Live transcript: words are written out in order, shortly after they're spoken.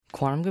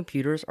Quantum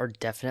computers are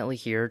definitely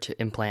here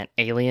to implant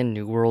alien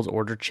New World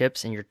Order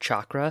chips in your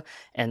chakra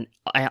and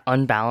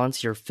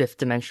unbalance your fifth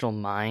dimensional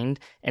mind.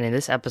 And in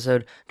this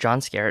episode,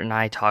 John Scarrett and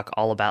I talk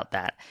all about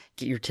that.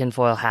 Get your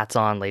tinfoil hats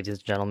on, ladies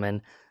and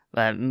gentlemen.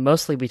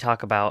 Mostly we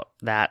talk about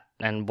that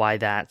and why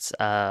that's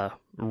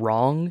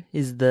wrong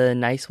is the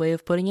nice way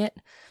of putting it.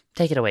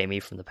 Take it away, me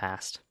from the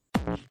past.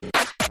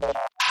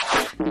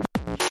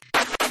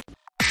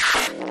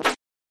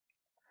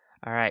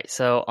 All right,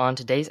 so on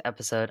today's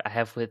episode, I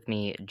have with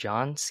me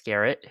John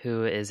Scarrett,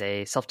 who is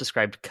a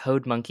self-described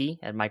code monkey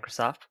at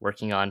Microsoft,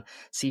 working on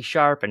C#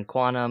 and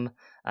Quantum.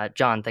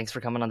 John, thanks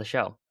for coming on the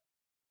show.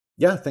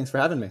 Yeah, thanks for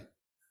having me.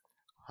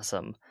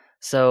 Awesome.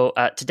 So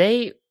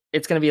today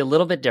it's going to be a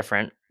little bit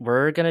different.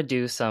 We're going to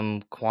do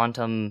some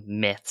quantum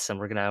myths, and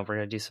we're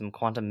gonna do some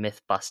quantum myth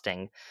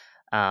busting.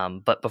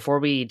 But before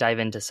we dive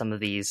into some of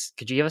these,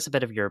 could you give us a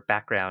bit of your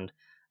background?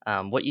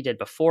 What you did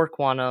before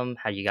quantum,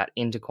 how you got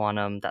into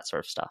quantum, that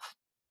sort of stuff.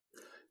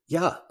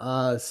 Yeah,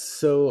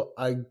 so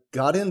I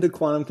got into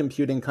quantum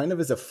computing kind of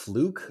as a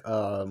fluke,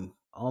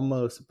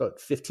 almost about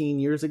 15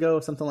 years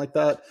ago, something like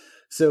that.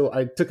 So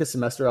I took a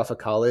semester off of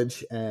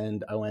college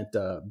and I went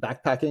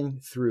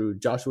backpacking through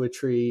Joshua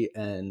Tree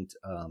and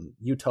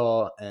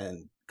Utah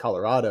and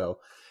Colorado.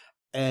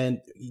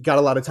 And you got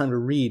a lot of time to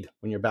read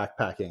when you're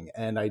backpacking.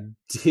 And I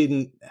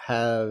didn't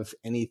have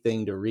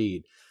anything to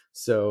read.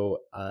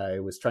 So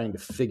I was trying to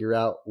figure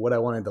out what I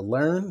wanted to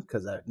learn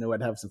because I knew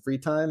I'd have some free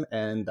time.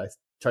 And I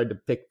tried to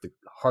pick the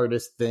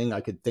hardest thing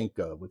I could think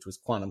of, which was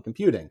quantum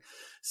computing.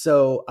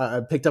 So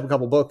I picked up a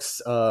couple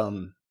books.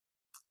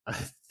 I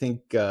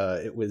think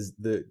it was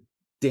the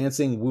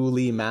Dancing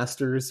Wooly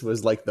Masters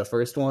was like the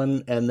first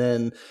one. And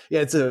then,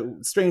 yeah, it's a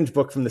strange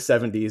book from the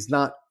 70s.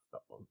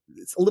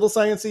 It's a little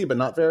sciencey, but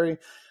not very.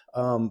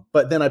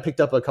 But then I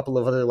picked up a couple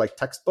of other like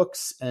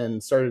textbooks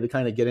and started to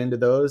kind of get into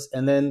those.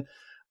 And then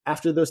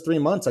after those 3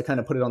 months, I kind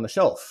of put it on the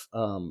shelf.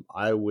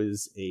 I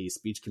was a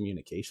speech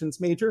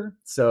communications major,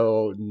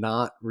 so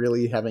not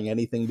really having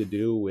anything to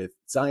do with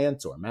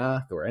science or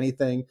math or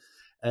anything.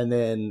 And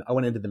then I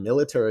went into the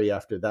military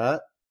after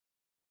that.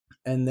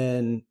 And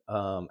then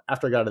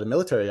after I got out of the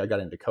military, I got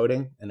into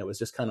coding. And it was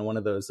just kind of one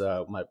of those,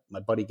 my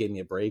buddy gave me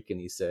a break and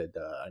he said,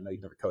 I know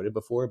you've never coded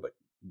before, but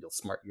you're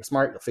smart,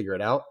 you'll figure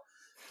it out.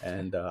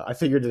 And I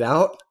figured it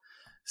out.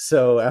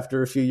 So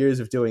after a few years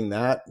of doing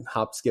that,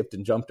 hop, skipped,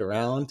 and jumped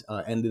around,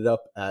 ended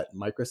up at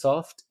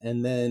Microsoft.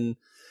 And then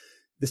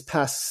this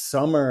past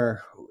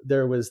summer,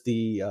 there was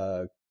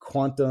the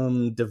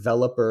quantum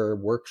developer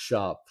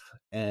workshop.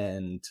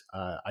 And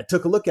I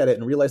took a look at it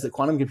and realized that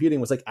quantum computing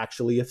was like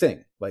actually a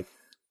thing. Like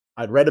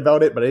I'd read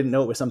about it, but I didn't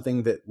know it was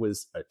something that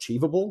was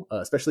achievable,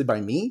 especially by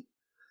me.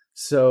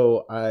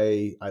 So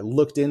I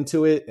looked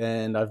into it,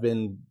 and I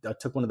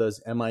took one of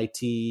those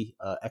MIT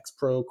X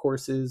Pro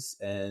courses,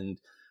 and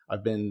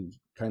I've been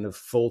kind of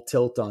full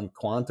tilt on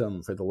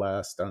quantum for the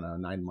last, I don't know,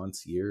 9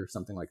 months, year,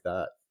 something like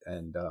that.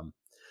 And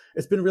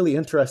it's been really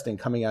interesting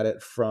coming at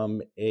it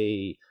from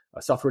a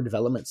software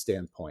development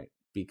standpoint,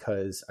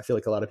 because I feel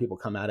like a lot of people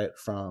come at it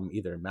from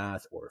either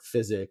math or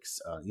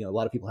physics. A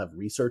lot of people have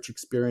research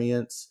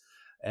experience,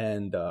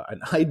 and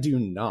I do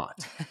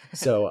not.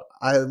 So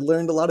I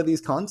learned a lot of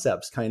these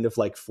concepts kind of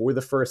like for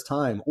the first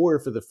time, or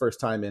for the first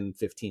time in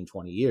 15,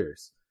 20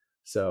 years.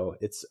 So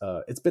it's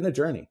been a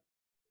journey.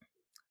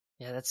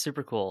 Yeah, that's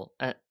super cool.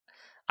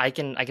 I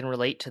can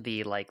relate to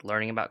the like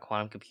learning about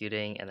quantum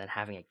computing and then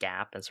having a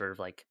gap and sort of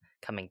like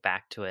coming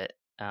back to it.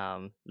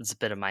 It's a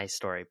bit of my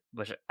story,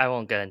 which I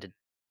won't get into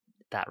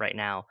that right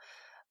now.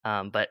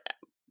 But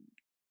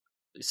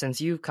since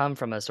you've come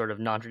from a sort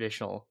of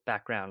non-traditional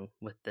background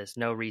with this,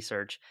 no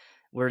research,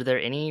 were there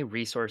any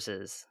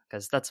resources?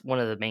 Because that's one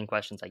of the main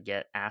questions I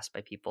get asked by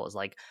people is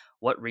like,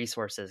 what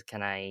resources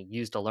can I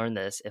use to learn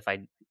this if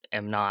I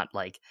am not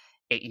like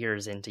 8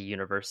 years into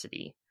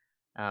university?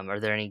 Are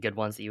there any good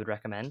ones that you would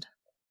recommend?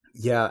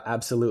 Yeah,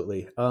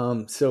 absolutely.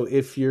 So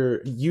if you're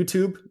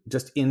YouTube,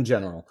 just in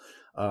general,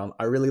 I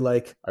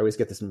always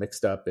get this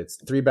mixed up. It's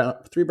three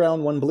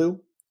brown, one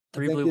blue.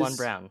 Three blue, one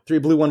brown. Three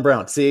blue, one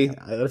brown. See,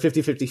 I had a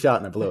 50-50 shot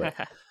and I blew it.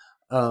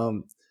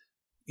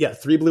 Yeah,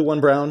 three blue, one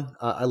brown.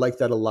 I like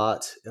that a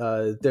lot.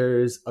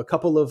 There's a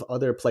couple of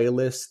other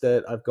playlists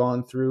that I've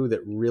gone through that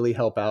really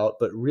help out.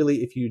 But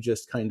really, if you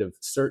just kind of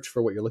search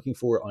for what you're looking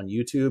for on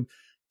YouTube,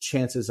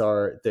 chances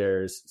are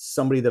there's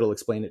somebody that'll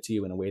explain it to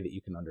you in a way that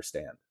you can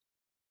understand.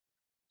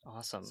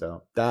 Awesome.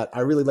 So that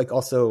I really like.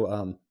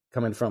 Also,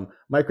 coming from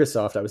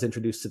Microsoft, I was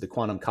introduced to the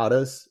quantum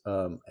katas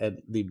at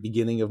the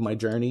beginning of my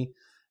journey.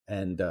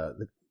 And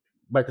the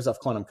Microsoft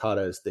quantum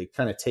katas, they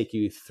kind of take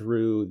you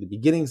through the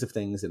beginnings of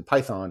things in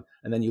Python,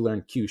 and then you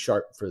learn Q#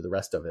 for the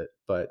rest of it.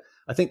 But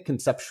I think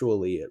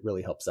conceptually, it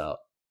really helps out.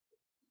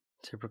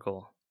 Super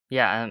cool.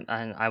 Yeah,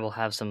 and I will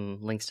have some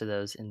links to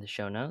those in the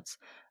show notes.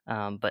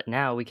 But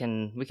now we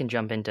can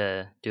jump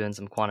into doing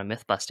some quantum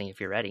myth busting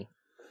if you're ready.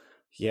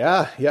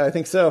 Yeah, I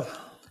think so.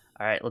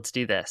 All right, let's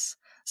do this.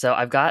 So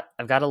I've got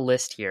a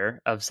list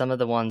here of some of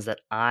the ones that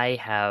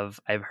I've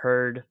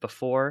heard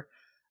before.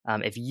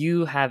 If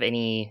you have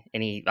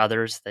any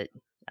others that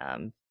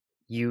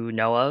you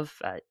know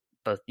of,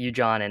 both you,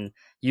 John, and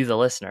you, the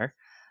listener,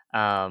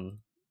 go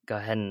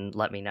ahead and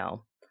let me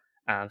know.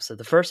 So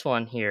the first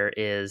one here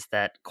is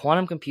that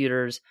quantum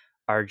computers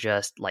are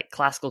just like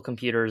classical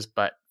computers,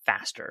 but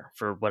faster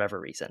for whatever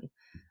reason.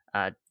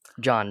 Uh,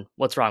 John,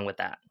 what's wrong with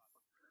that?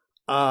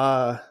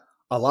 Uh,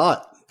 a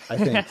lot, I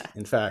think,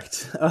 in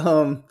fact.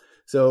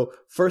 So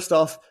first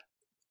off,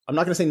 I'm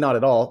not going to say not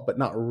at all, but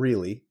not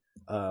really.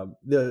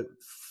 The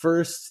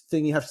first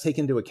thing you have to take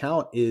into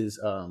account is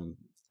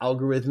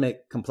algorithmic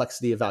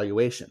complexity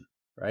evaluation,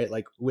 right?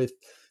 Like with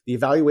the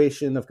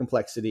evaluation of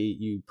complexity,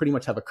 you pretty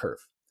much have a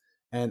curve.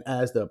 And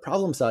as the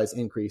problem size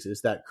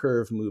increases, that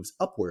curve moves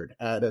upward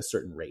at a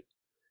certain rate.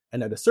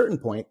 And at a certain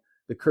point,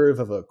 the curve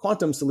of a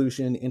quantum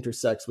solution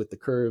intersects with the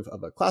curve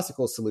of a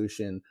classical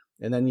solution.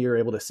 And then you're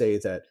able to say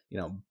that,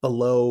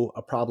 below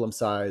a problem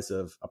size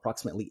of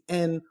approximately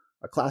n,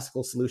 a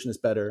classical solution is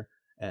better,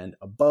 and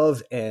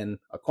above n,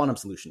 a quantum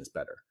solution is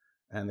better.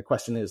 And the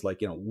question is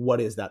what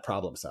is that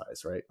problem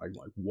size, right?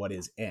 Like what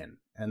is n?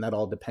 And that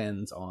all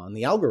depends on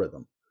the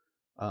algorithm.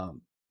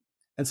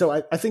 And so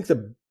I think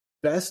the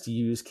best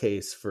use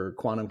case for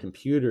quantum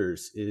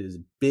computers is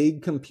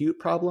big compute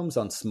problems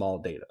on small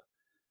data.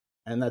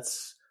 And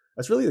that's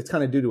really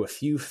kind of due to a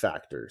few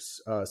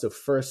factors. So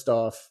first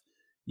off,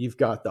 you've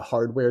got the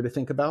hardware to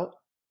think about.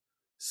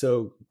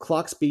 So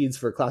clock speeds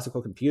for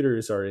classical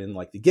computers are in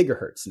like the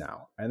gigahertz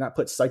now, and that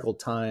puts cycle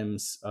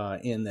times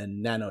in the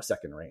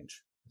nanosecond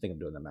range. I think I'm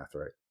doing the math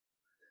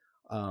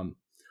right.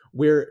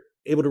 We're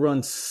able to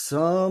run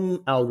some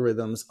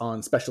algorithms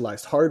on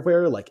specialized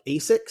hardware like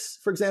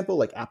ASICs, for example,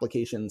 like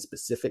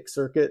application-specific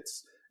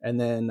circuits, and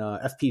then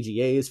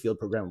FPGAs, field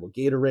programmable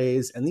gate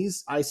arrays. And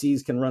these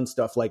ICs can run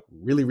stuff like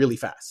really, really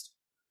fast.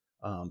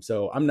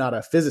 So I'm not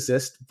a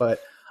physicist,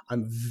 but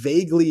I'm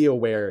vaguely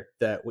aware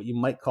that what you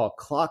might call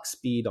clock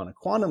speed on a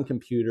quantum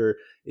computer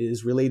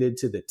is related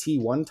to the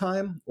T1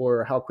 time,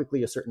 or how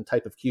quickly a certain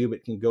type of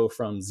qubit can go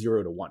from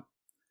 0 to 1.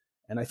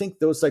 And I think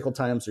those cycle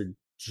times are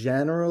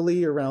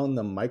generally around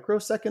the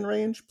microsecond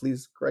range.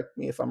 Please correct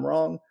me if I'm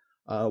wrong,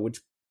 which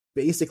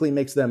basically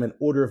makes them an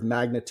order of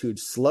magnitude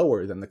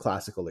slower than the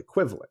classical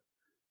equivalent.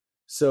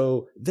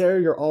 So there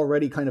you're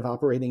already kind of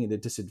operating at a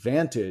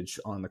disadvantage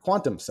on the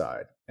quantum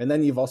side. And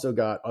then you've also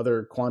got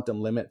other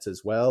quantum limits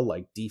as well,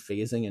 like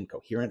dephasing and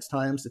coherence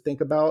times to think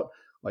about.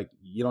 Like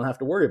you don't have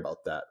to worry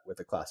about that with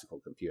a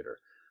classical computer.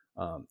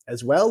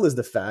 As well as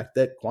the fact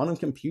that quantum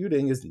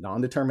computing is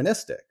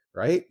non-deterministic,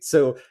 right?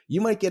 So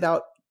you might get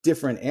out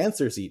different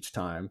answers each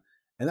time.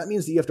 And that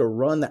means that you have to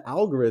run the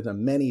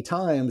algorithm many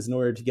times in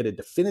order to get a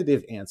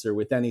definitive answer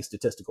with any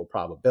statistical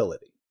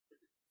probability.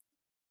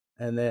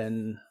 And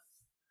then,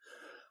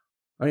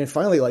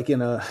 finally, like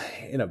in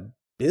a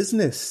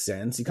business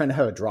sense, you kind of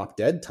have a drop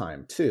dead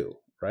time too,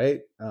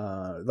 right?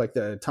 Like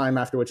the time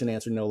after which an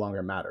answer no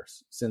longer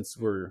matters. Since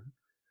we're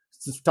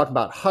talking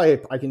about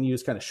hype, I can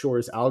use kind of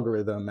Shor's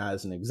algorithm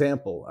as an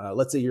example.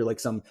 Let's say you're like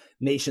some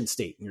nation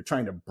state and you're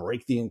trying to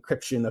break the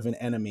encryption of an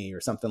enemy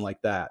or something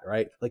like that,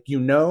 right? Like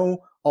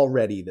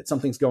already that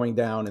something's going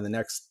down in the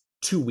next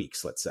 2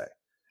 weeks, let's say,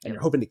 and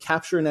you're hoping to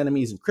capture an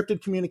enemy's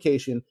encrypted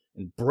communication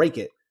and break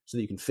it so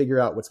that you can figure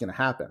out what's going to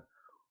happen.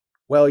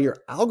 Well, your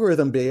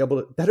algorithm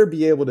better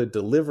be able to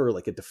deliver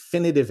like a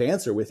definitive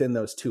answer within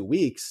those 2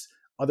 weeks.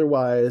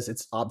 Otherwise,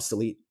 it's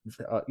obsolete,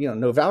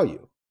 no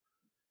value.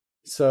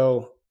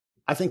 So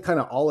I think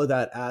kind of all of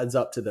that adds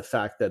up to the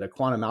fact that a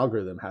quantum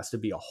algorithm has to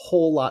be a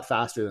whole lot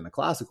faster than a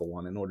classical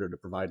one in order to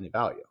provide any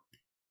value.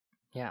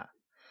 Yeah.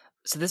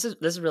 So this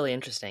is really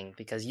interesting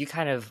because you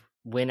kind of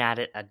win at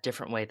it a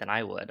different way than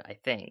I would, I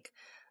think.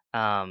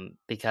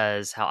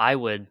 Because how I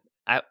would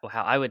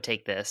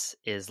take this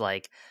is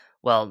like,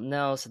 well,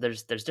 no, so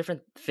there's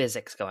different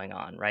physics going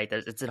on, right?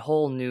 It's a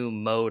whole new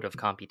mode of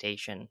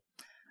computation.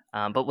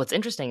 But what's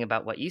interesting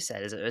about what you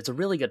said is it's a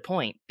really good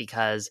point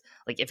because,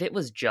 like, if it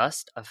was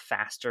just a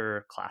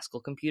faster classical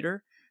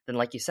computer, then,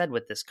 like you said,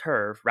 with this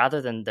curve,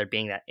 rather than there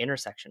being that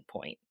intersection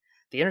point,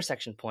 the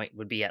intersection point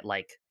would be at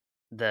like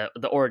the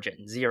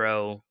origin,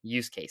 0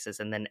 use cases,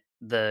 and then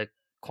the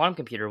quantum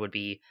computer would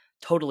be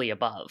totally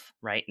above,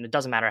 right? And it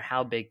doesn't matter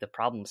how big the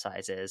problem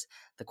size is,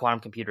 the quantum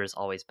computer is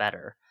always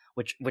better,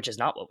 which is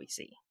not what we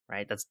see,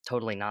 right? That's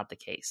totally not the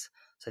case.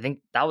 So I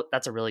think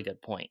that's a really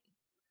good point.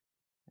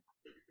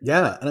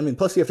 Yeah. And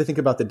plus you have to think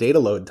about the data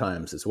load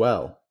times as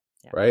well,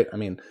 Yeah. right?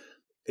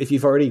 If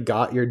you've already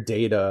got your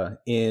data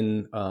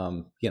in,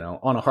 on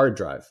a hard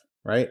drive,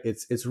 right?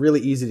 It's really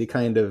easy to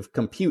kind of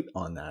compute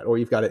on that, or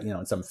you've got it,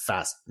 in some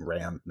fast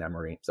RAM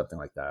memory, something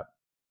like that.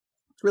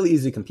 It's really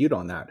easy to compute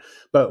on that.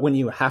 But when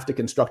you have to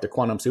construct a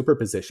quantum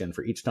superposition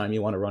for each time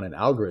you want to run an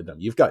algorithm,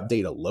 you've got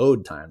data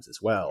load times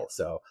as well.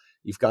 So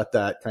you've got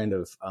that kind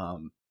of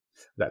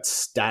that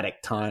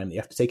static time that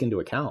you have to take into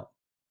account.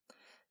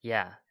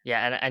 Yeah,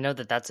 and I know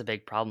that that's a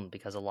big problem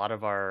because a lot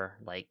of our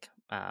like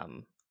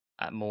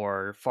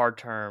more far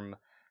term,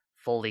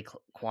 fully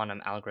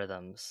quantum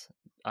algorithms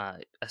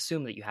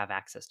assume that you have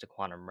access to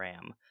quantum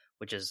RAM,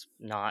 which is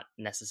not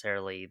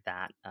necessarily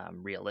that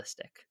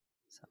realistic.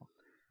 So,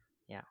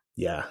 yeah,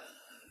 Yeah.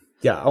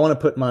 I want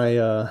to put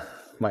my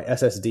my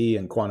SSD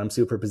and quantum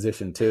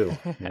superposition too.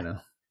 You know.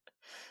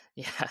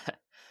 Yeah.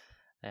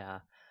 Yeah.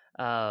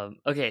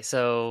 Okay,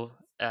 so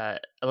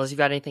unless you've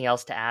got anything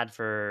else to add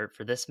for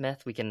this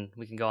myth, we can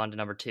go on to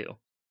number two.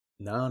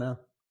 No, no.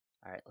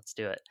 All right, let's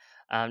do it.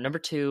 Number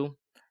two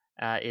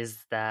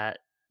is that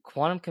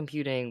quantum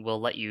computing will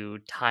let you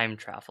time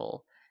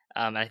travel.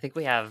 And I think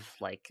we have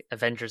like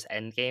Avengers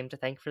Endgame to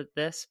thank for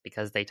this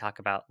because they talk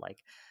about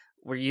like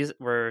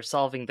we're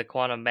solving the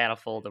quantum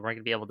manifold and we're going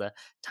to be able to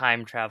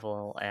time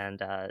travel,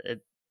 and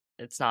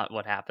it's not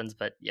what happens.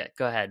 But yeah,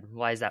 go ahead.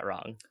 Why is that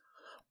wrong?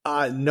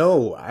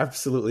 No,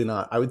 absolutely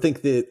not. I would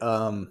think that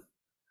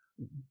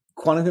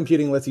quantum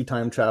computing lets you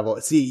time travel.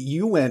 See,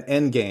 you went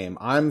Endgame.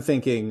 I'm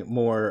thinking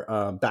more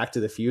Back to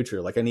the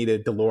Future. Like I need a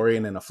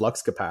DeLorean and a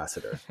flux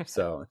capacitor.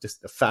 So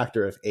just a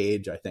factor of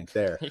age, I think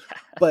there.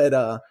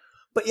 Yeah.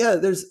 But yeah,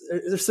 there's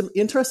some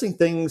interesting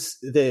things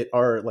that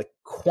are like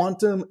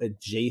quantum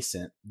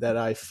adjacent that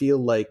I feel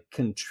like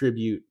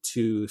contribute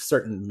to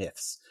certain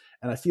myths,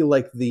 and I feel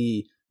like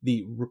the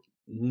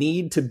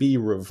need to be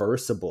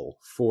reversible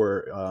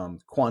for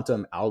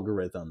quantum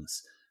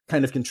algorithms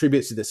kind of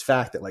contributes to this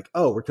fact that like,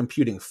 oh, we're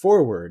computing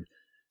forward,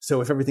 so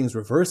if everything's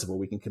reversible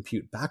we can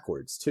compute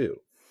backwards too.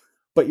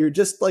 But you're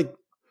just like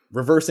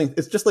reversing.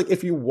 It's just like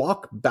if you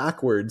walk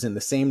backwards in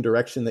the same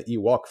direction that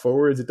you walk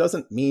forwards, it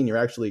doesn't mean you're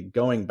actually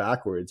going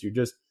backwards. You're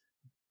just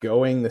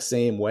going the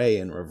same way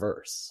in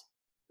reverse.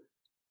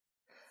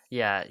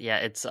 Yeah, yeah,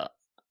 it's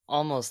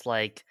almost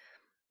like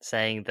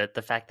saying that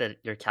the fact that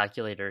your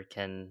calculator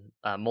can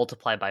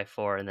multiply by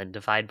four and then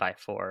divide by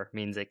four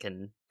means it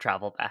can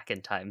travel back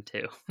in time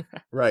too.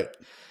 Right.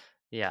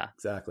 Yeah,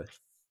 Exactly.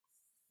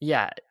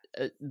 yeah.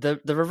 The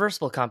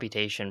reversible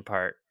computation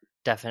part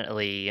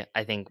definitely,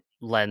 I think,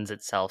 lends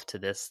itself to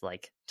this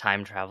like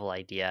time travel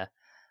idea,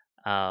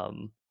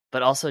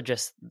 but also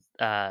just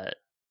uh,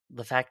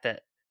 the fact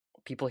that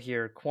people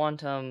hear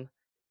quantum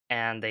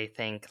and they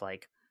think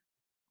like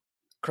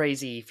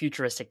crazy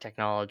futuristic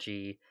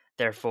technology,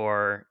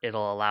 therefore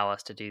it'll allow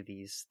us to do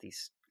these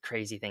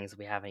crazy things that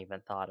we haven't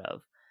even thought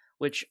of,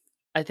 which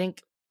I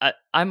think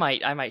I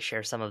might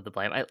share some of the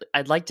blame.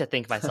 I'd like to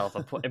think myself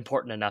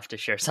important enough to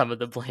share some of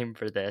the blame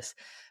for this,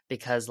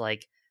 because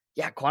like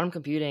yeah, quantum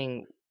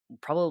computing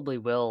probably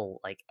will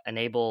like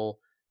enable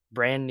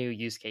brand new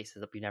use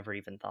cases that we never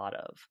even thought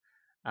of,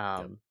 Yep.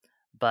 um,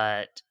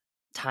 but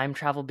time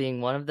travel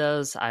being one of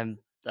those, I'm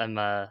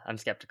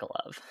skeptical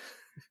of.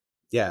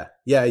 Yeah.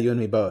 Yeah. You and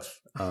me both.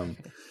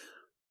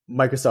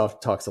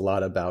 Microsoft talks a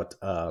lot about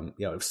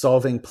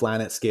solving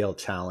planet scale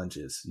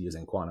challenges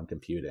using quantum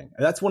computing,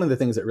 and that's one of the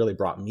things that really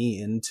brought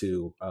me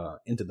into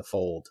the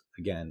fold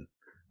again,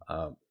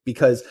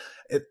 because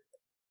it,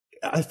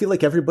 I feel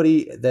like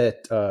everybody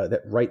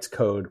that writes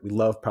code, we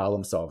love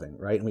problem solving,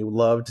 right? And we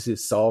love to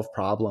solve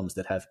problems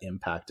that have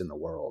impact in the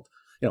world,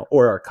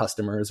 or our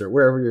customers, or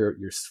wherever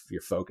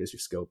your focus, your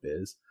scope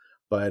is.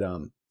 But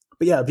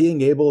yeah,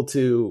 being able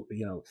to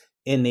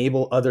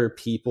enable other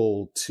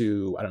people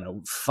to, I don't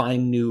know,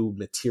 find new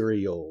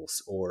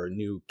materials or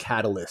new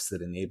catalysts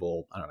that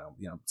enable, I don't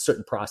know,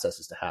 certain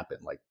processes to happen,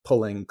 like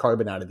pulling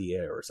carbon out of the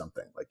air or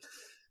something like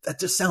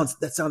that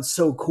sounds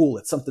so cool.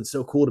 It's something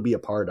so cool to be a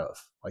part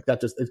of. Like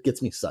that just it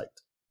gets me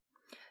psyched.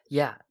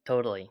 Yeah,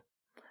 totally.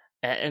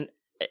 And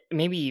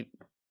maybe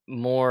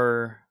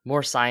more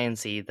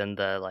sciency than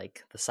the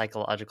like the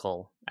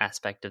psychological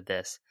aspect of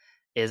this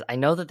is I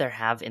know that there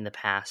have in the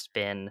past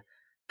been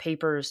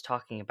papers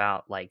talking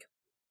about like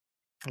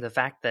the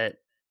fact that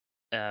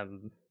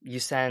you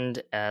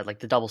send like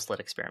the double slit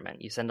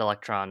experiment. You send an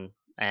electron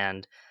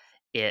and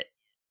it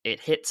it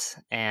hits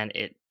and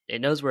it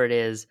knows where it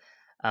is,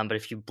 but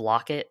if you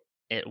block it,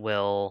 it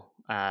will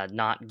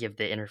not give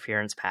the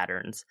interference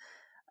patterns.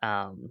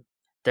 um,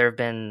 there have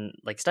been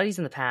like studies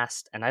in the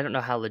past, and I don't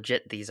know how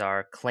legit these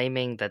are,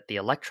 claiming that the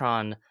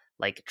electron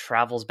like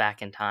travels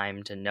back in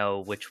time to know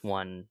which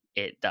one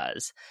it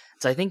does.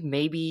 So I think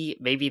maybe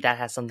that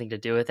has something to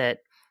do with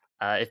it.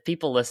 If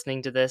people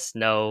listening to this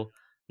know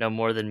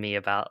more than me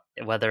about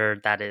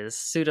whether that is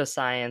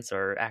pseudoscience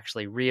or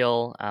actually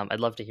real, I'd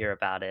love to hear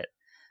about it.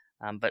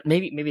 But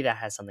maybe that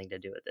has something to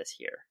do with this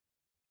here.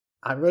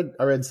 I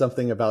read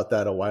something about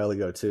that a while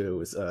ago too.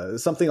 It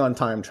was something on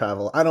time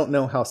travel. I don't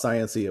know how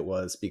sciencey it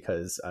was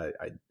because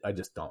I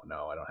just don't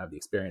know. I don't have the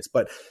experience.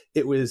 But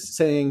it was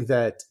saying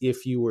that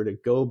if you were to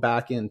go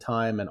back in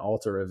time and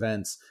alter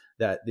events,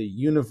 that the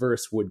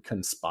universe would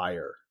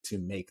conspire to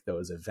make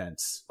those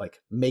events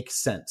like make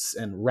sense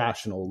and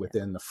rational Yeah.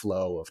 within the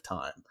flow of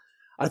time.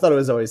 I thought it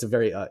was always a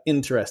very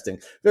interesting,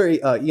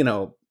 very uh,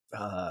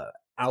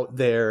 out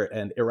there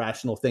and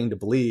irrational thing to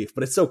believe,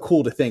 but it's so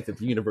cool to think that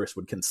the universe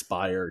would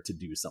conspire to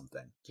do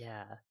something.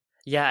 Yeah.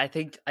 Yeah, I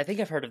think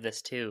I've heard of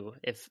this too.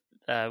 If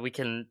we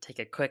can take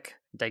a quick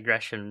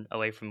digression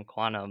away from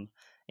quantum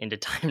into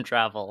time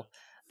travel,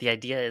 the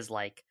idea is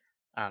like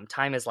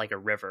time is like a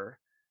river,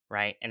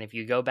 right? And if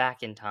you go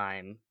back in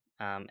time,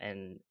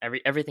 and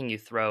everything you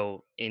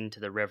throw into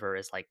the river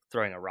is like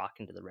throwing a rock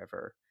into the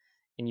river,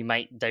 and you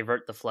might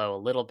divert the flow a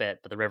little bit,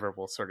 but the river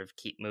will sort of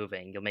keep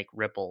moving. You'll make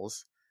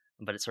ripples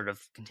but it sort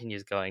of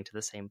continues going to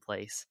the same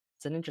place.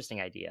 It's an interesting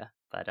idea,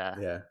 but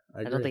Yeah, I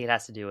I don't agree. think it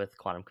has to do with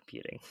quantum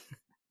computing.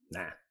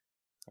 Nah.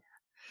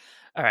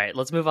 All right,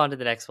 let's move on to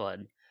the next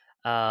one.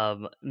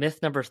 Myth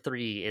number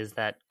 3 is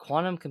that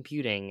quantum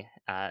computing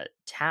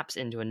taps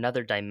into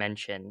another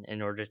dimension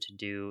in order to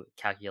do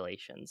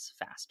calculations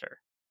faster.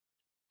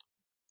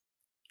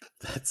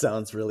 That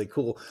sounds really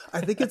cool.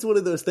 I think it's one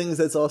of those things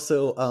that's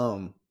also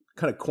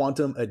kind of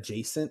quantum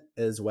adjacent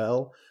as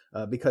well,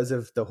 because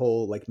of the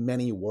whole like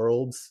many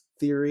worlds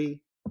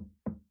theory,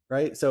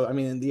 right? So, I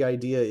mean, the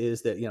idea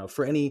is that,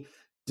 for any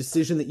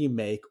decision that you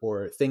make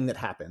or thing that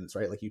happens,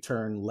 right? Like you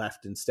turn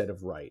left instead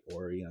of right,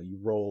 or, you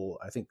roll.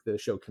 I think the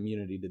show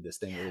Community did this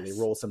thing where they Yes.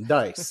 roll some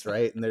dice,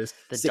 right? And there's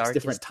The six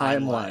different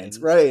darkest timelines,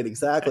 timelines. right?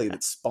 Exactly,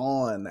 that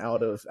spawn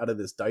out of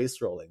this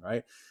dice rolling,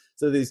 right?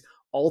 So these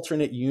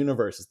alternate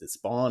universes that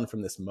spawn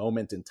from this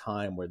moment in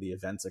time where the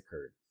events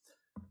occurred.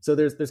 So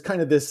there's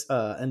kind of this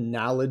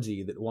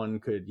analogy that one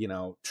could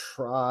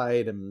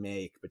try to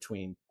make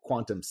between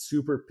quantum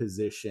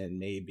superposition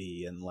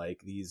maybe and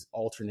like these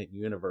alternate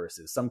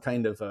universes, some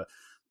kind of a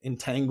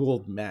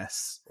entangled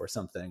mess or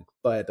something.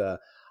 But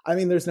I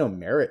mean, there's no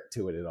merit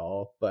to it at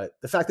all. But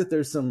the fact that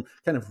there's some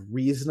kind of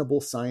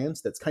reasonable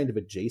science that's kind of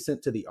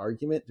adjacent to the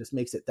argument just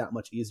makes it that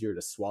much easier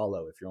to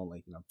swallow if you're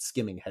only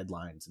skimming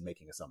headlines and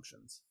making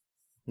assumptions.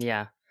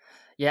 Yeah.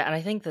 Yeah, and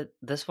I think that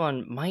this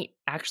one might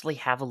actually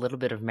have a little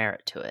bit of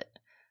merit to it.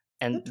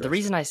 And the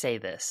reason Interesting. I say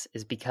this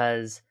is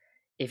because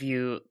if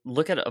you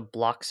look at a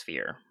block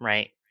sphere,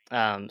 right?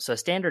 So a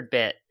standard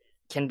bit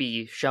can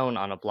be shown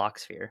on a block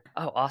sphere.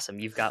 Oh, awesome.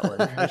 You've got one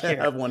right I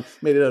here. have one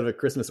made it out of a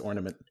Christmas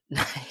ornament.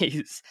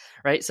 Nice.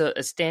 Right? So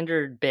a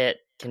standard bit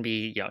can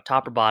be,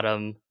 top or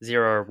bottom,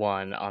 0 or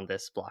 1 on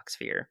this block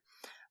sphere.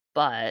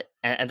 But,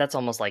 and that's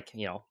almost like,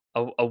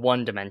 a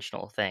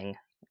one-dimensional thing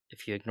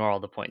if you ignore all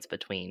the points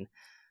between.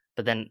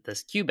 But then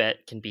this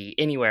qubit can be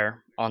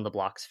anywhere on the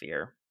block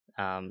sphere.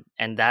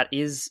 And that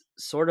is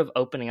sort of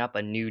opening up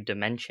a new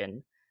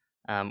dimension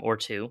or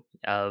two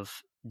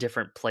of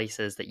different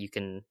places that you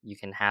can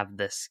have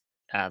this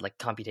like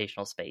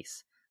computational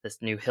space,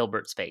 this new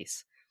Hilbert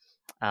space.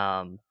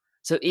 Um,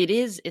 so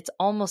it's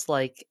almost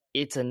like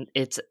it's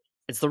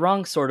the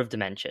wrong sort of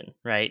dimension,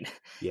 right?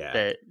 Yeah.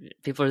 That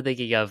people are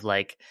thinking of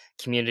like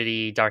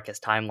Community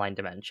darkest timeline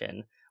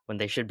dimension when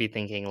they should be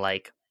thinking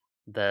like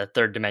the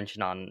third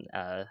dimension on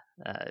uh,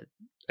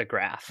 a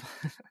graph.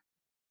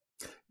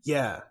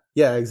 Yeah.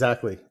 Yeah,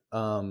 exactly.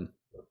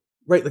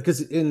 Right,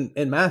 because in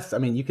math, I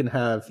mean, you can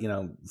have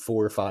 4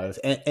 or 5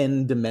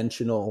 n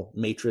dimensional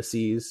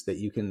matrices that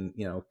you can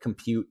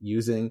compute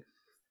using,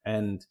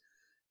 and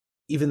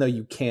even though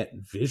you can't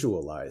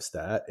visualize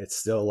that, it's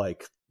still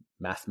like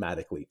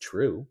mathematically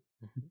true.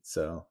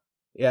 So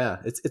yeah,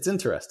 it's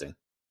interesting.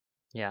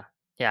 Yeah,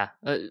 yeah.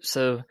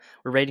 So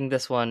we're rating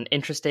this one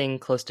interesting,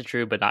 close to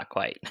true, but not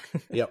quite.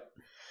 Yep.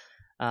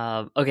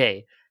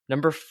 Okay,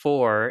 number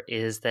 4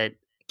 is that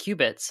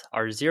qubits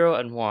are 0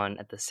 and 1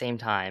 at the same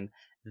time.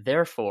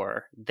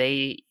 Therefore,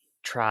 they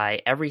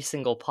try every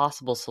single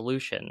possible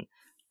solution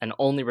and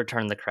only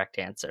return the correct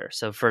answer.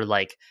 So for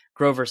like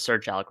Grover's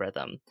search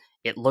algorithm,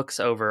 it looks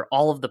over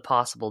all of the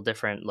possible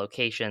different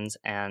locations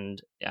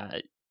and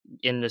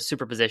in the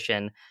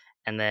superposition,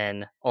 and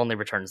then only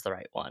returns the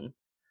right one.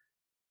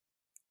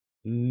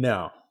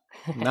 No,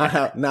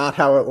 not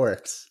how it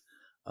works.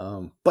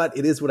 But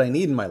it is what I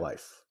need in my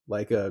life,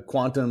 like a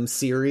quantum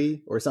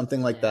Siri or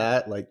something like Yeah.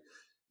 that. Like,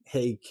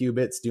 hey,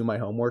 qubits, do my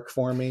homework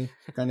for me,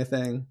 kind of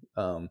thing.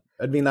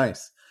 That'd be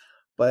nice.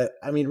 But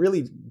I mean,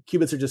 really,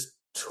 qubits are just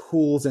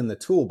tools in the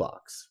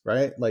toolbox,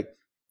 right? Like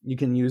you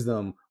can use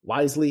them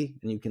wisely,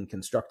 and you can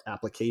construct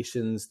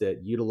applications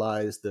that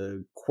utilize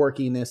the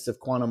quirkiness of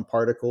quantum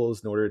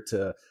particles in order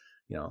to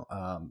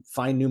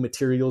find new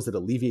materials that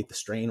alleviate the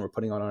strain we're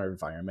putting on our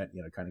environment,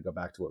 kind of go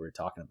back to what we were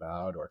talking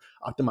about, or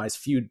optimize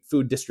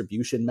food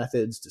distribution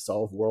methods to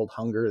solve world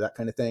hunger, that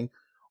kind of thing.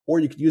 Or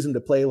you could use them to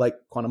play like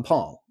quantum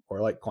pong or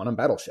like quantum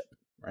battleship,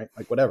 right?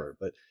 Like whatever.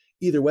 But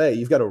either way,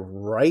 you've got to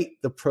write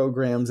the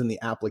programs and the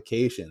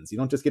applications. You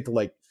don't just get to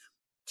like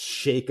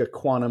shake a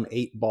quantum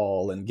 8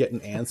 ball and get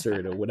an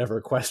answer to whatever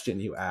question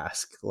you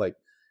ask. Like,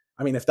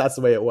 I mean, if that's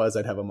the way it was,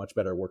 I'd have a much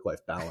better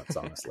work-life balance,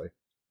 honestly.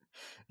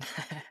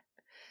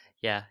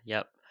 Yeah,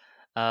 yep.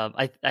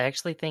 I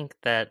actually think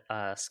that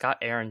Scott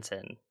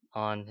Aronson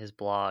on his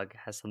blog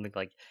has something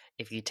like,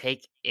 if you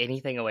take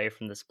anything away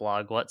from this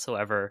blog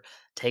whatsoever,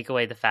 take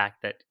away the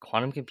fact that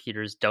quantum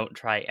computers don't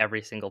try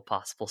every single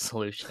possible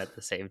solution at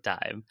the same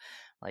time.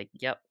 Like,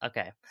 yep,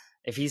 okay.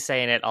 If he's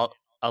saying it,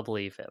 I'll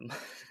believe him.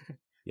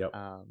 Yep.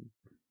 um,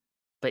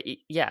 but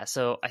yeah,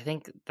 so I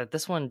think that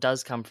this one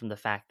does come from the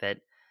fact that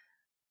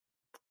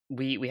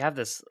we have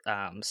this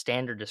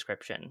standard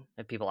description.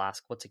 If people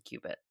ask what's a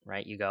qubit,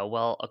 right, you go,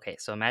 well, okay,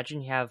 so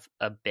imagine you have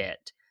a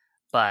bit,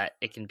 but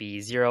it can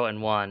be 0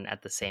 and 1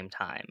 at the same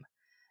time.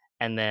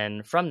 And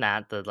then from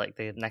that,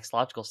 the next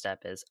logical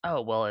step is,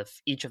 oh well,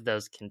 if each of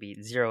those can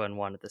be 0 and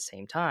 1 at the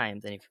same time,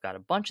 then if you've got a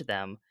bunch of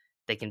them,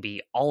 they can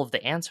be all of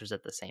the answers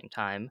at the same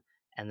time,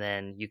 and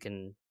then you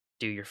can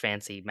do your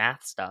fancy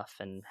math stuff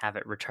and have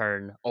it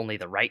return only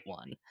the right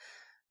one.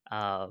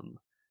 Um,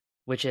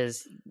 which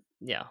is,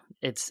 yeah,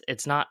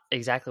 it's not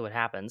exactly what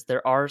happens.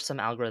 There are some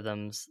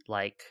algorithms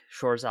like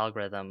Shor's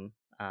algorithm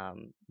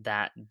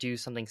that do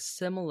something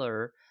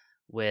similar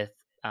with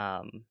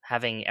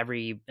having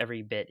every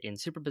bit in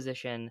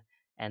superposition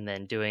and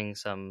then doing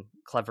some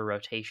clever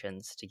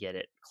rotations to get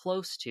it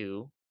close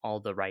to all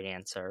the right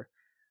answer.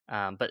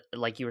 But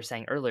like you were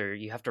saying earlier,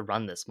 you have to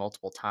run this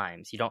multiple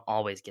times. You don't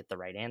always get the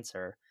right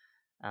answer.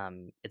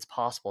 It's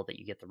possible that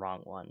you get the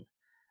wrong one,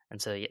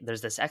 and so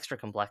there's this extra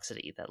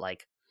complexity that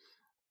like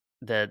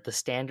the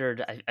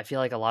standard. I feel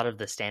like a lot of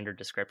the standard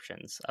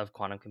descriptions of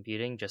quantum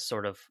computing just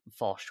sort of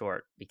fall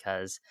short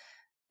because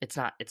it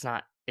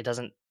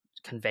doesn't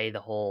convey the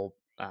whole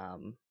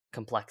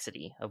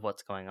complexity of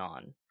what's going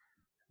on.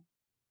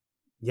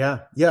 Yeah,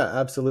 yeah,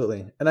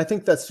 absolutely. And I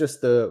think that's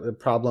just the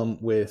problem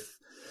with,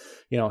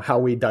 how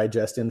we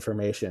digest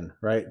information,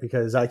 right?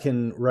 Because I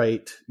can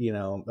write,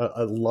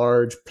 a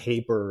large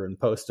paper and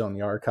post on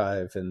the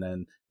archive, and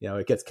then,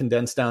 it gets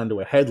condensed down to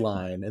a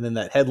headline, and then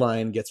that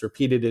headline gets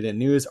repeated in a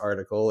news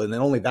article, and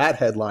then only that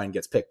headline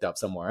gets picked up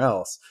somewhere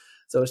else.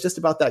 So it's just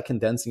about that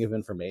condensing of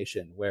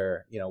information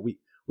where,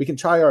 we can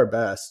try our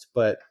best,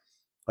 but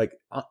like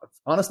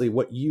honestly,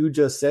 what you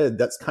just said,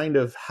 that's kind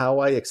of how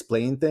I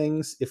explain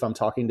things if I'm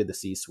talking to the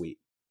C-suite,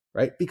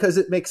 right? Because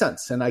it makes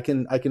sense, and I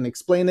can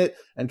explain it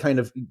and kind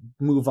of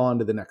move on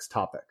to the next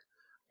topic.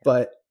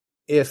 But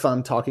if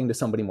I'm talking to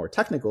somebody more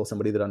technical,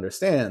 somebody that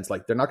understands,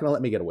 like, they're not going to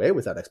let me get away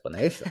with that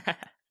explanation.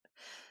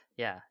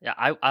 Yeah,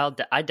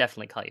 I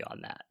definitely call you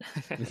on that.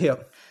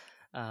 Yep.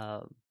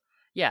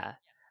 Yeah,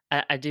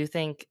 I do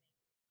think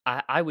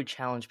I would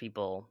challenge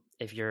people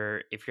if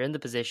you're in the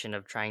position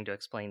of trying to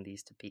explain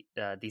these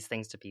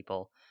things to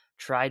people,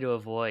 try to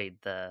avoid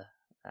the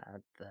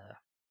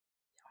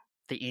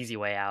easy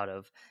way out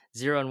of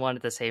 0 and 1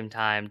 at the same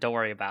time. Don't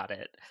worry about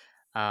it.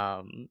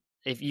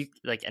 If you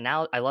like,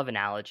 I love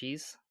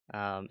analogies.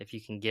 If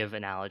you can give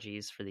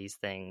analogies for these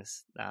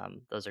things,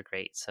 those are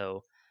great.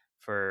 So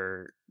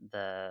for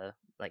the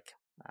like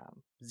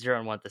 0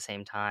 and 1 at the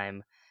same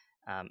time,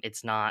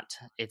 it's not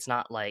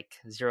like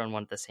 0 and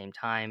 1 at the same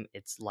time.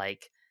 It's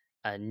like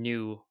a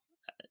new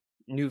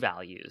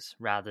values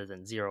rather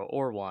than 0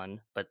 or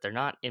 1, but they're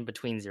not in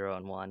between 0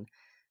 and 1.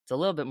 It's a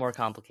little bit more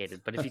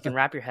complicated, but if you can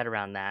wrap your head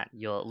around that,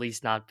 you'll at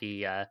least not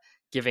be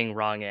giving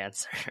wrong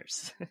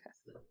answers.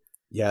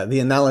 Yeah, the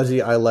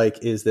analogy I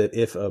like is that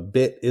if a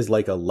bit is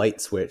like a light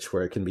switch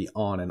where it can be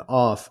on and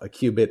off, a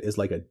qubit is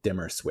like a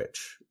dimmer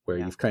switch where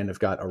Yeah. you've kind of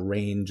got a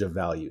range of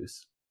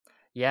values.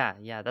 Yeah,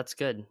 that's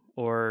good.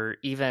 Or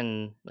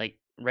even like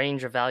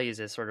range of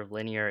values is sort of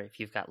linear if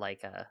you've got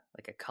like a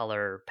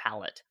color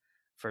palette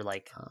for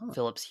like Oh,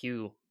 Philips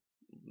Hue,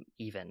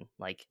 even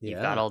like you've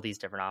got yeah. all these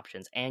different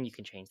options and you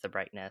can change the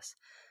brightness.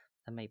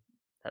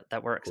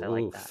 That works. I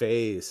like Ooh, that.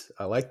 phase.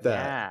 I like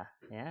that.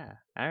 Yeah.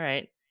 All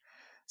right.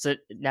 So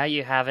now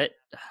you have it.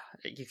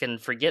 You can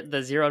forget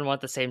the 0 and 1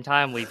 at the same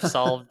time. We've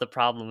solved the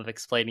problem of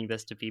explaining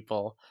this to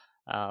people.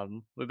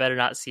 We better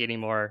not see any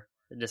more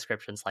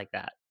descriptions like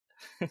that.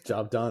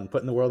 Job done.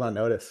 Putting the world on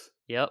notice.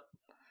 Yep.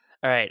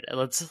 All right.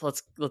 Let's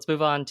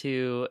move on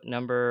to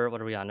number. What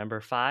are we on?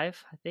 Number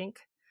 5, I think.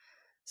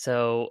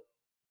 So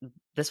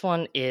this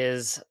one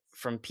is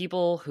from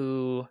people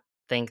who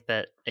think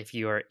that if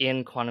you are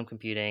in quantum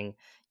computing,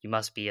 you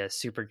must be a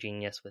super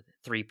genius with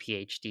 3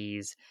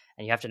 PhDs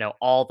and you have to know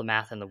all the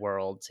math in the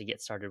world to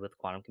get started with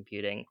quantum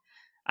computing.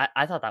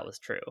 I thought that was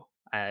true.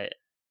 I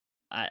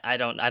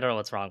don't know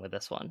what's wrong with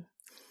this one.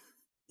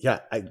 Yeah,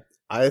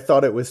 I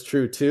thought it was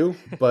true too,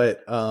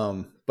 but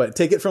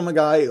take it from a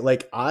guy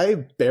like I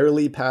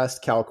barely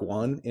passed Calc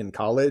 1 in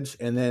college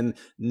and then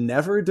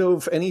never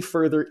dove any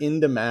further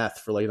into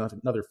math for like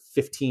another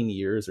 15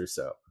 years or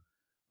so.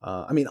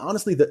 I mean,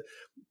 honestly, the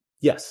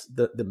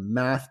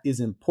math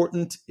is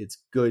important. It's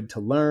good to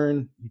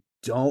learn. You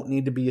don't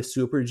need to be a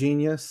super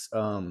genius.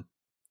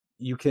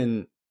 You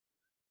can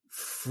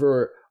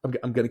I'm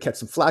going to catch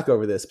some flack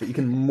over this, but you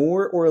can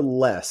more or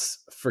less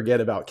forget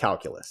about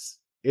calculus.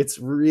 It's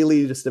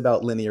really just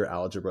about linear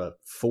algebra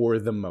for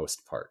the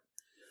most part.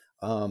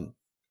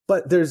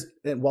 But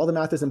and while the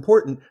math is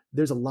important,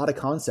 there's a lot of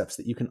concepts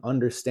that you can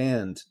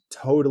understand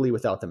totally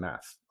without the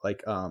math.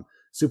 Like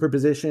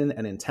superposition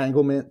and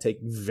entanglement take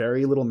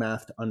very little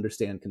math to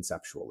understand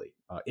conceptually,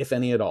 if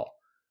any at all.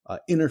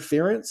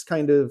 Interference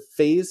kind of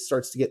phase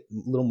starts to get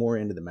a little more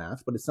into the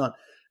math, but it's not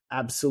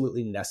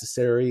absolutely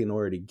necessary in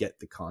order to get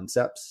the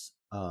concepts.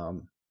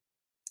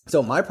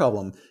 So my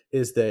problem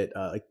is that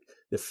like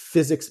the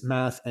physics,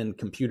 math, and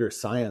computer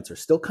science are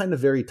still kind of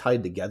very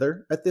tied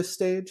together at this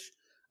stage.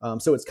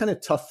 So it's kind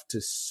of tough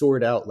to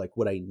sort out like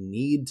what I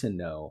need to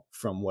know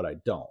from what I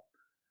don't.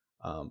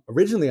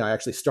 Originally, I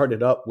actually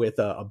started up with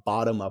a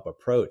bottom-up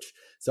approach.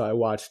 So I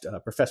watched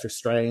Professor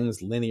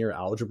Strang's linear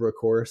algebra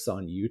course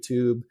on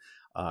YouTube,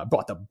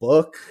 bought the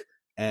book,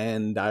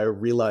 and I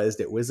realized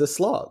it was a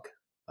slog.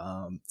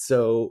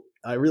 So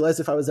I realized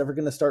if I was ever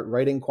going to start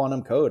writing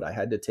quantum code, I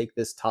had to take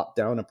this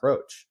top-down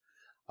approach.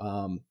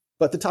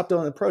 But the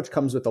top-down approach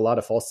comes with a lot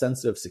of false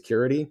sense of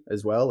security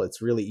as well.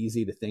 It's really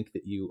easy to think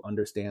that you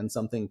understand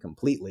something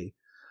completely,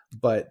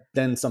 but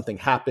then something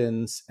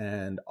happens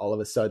and all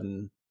of a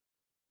sudden,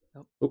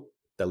 Oh, oh,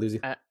 did I lose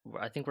you?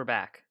 I think we're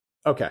back.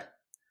 Okay.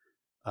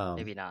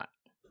 Maybe not.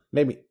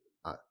 Maybe.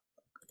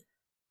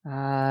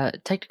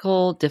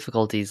 Technical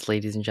difficulties,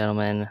 ladies and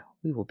gentlemen.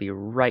 We will be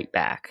right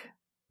back.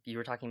 You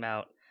were talking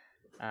about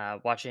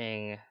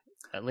watching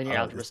linear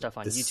algebra stuff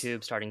on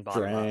YouTube, starting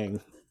bottom Strang.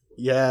 up.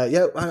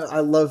 Yeah. I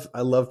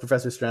love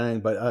Professor Strang,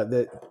 but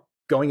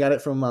going at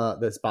it from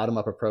this bottom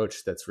up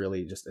approach, that's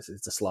really just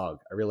it's a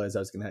slog. I realized I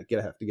was gonna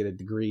have to get a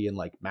degree in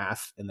like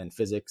math and then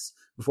physics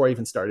before I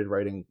even started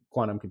writing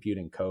quantum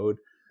computing code.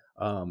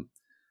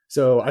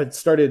 So I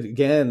started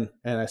again,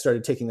 and I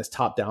started taking this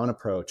top down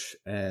approach,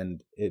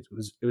 and it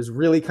was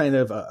really kind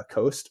of a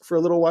coast for a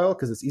little while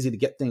because it's easy to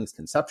get things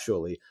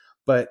conceptually,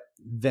 but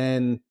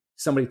then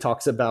somebody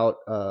talks about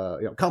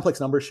complex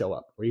numbers show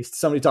up, or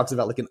somebody talks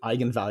about like an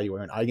eigenvalue or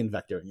an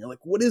eigenvector, and you're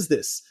like, what is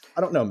this?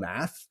 I don't know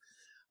math.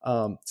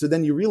 So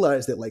then you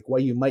realize that like while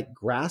you might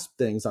grasp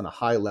things on a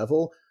high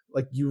level,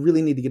 like you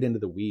really need to get into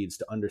the weeds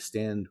to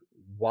understand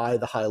why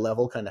the high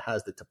level kind of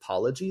has the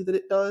topology that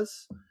it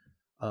does.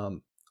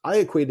 I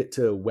equate it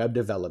to web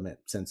development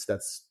since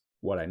that's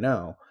what I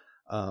know.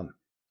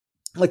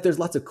 Like there's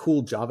lots of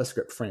cool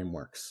JavaScript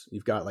frameworks.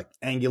 You've got like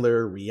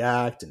Angular,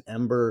 React, and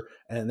Ember,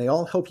 and they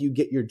all help you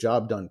get your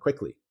job done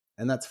quickly.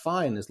 And that's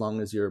fine as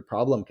long as your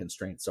problem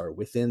constraints are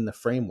within the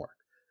framework.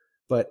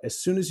 But as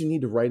soon as you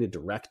need to write a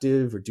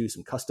directive or do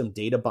some custom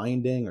data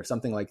binding or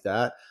something like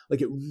that,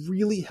 like it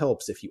really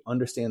helps if you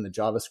understand the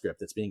JavaScript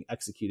that's being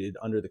executed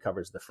under the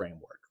covers of the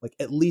framework, like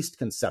at least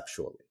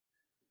conceptually.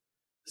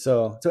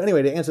 So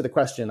anyway, to answer the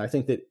question, I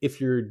think that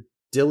if you're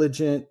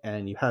diligent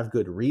and you have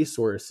good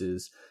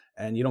resources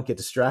and you don't get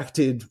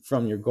distracted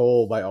from your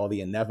goal by all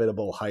the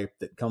inevitable hype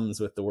that comes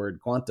with the word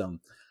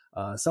quantum,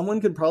 someone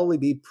could probably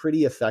be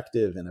pretty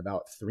effective in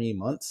about 3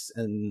 months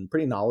and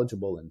pretty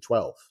knowledgeable in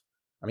 12.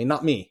 I mean,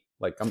 not me.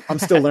 Like I'm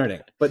still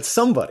learning, but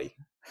somebody.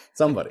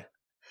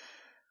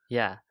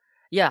 Yeah.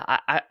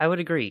 I would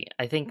agree.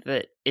 I think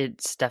that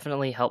it's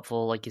definitely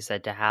helpful, like you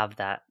said, to have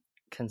that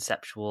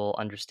conceptual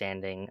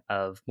understanding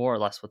of more or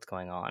less what's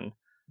going on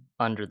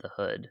under the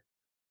hood.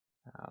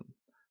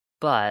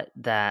 But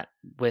that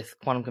with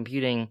quantum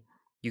computing,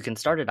 you can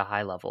start at a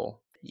high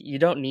level. You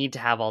don't need to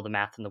have all the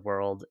math in the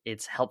world.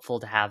 It's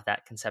helpful to have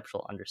that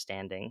conceptual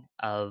understanding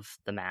of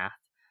the math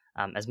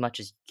as much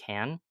as you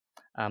can.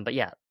 But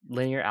yeah,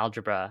 linear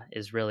algebra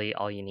is really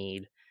all you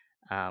need,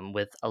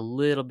 with a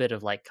little bit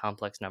of like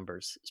complex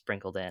numbers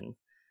sprinkled in.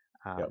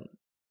 Yep.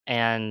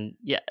 And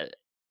yeah,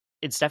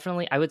 it's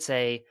definitely, I would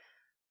say,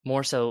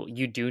 more so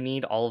you do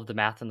need all of the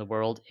math in the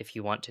world if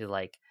you want to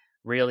like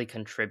really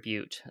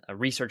contribute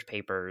research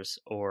papers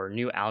or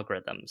new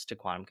algorithms to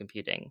quantum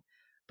computing.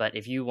 But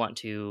if you want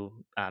to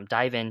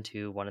dive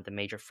into one of the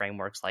major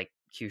frameworks like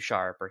Q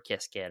Sharp or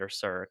Qiskit or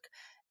Cirq,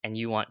 and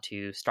you want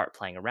to start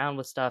playing around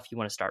with stuff, you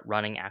want to start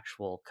running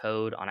actual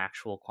code on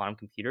actual quantum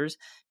computers,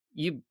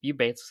 you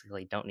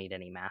basically don't need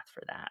any math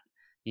for that.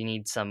 You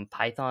need some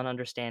Python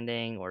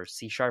understanding or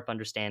C Sharp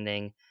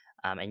understanding,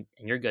 and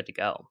you're good to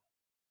go.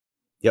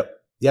 Yep.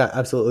 Yeah,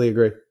 absolutely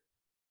agree.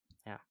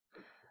 Yeah.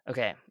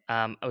 Okay.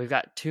 We've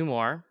got two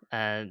more,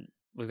 and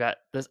we've got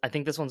this. I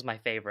think this one's my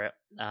favorite,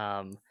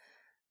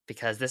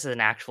 because this is an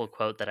actual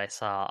quote that I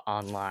saw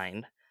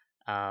online.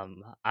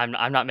 I'm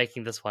not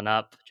making this one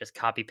up. Just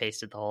copy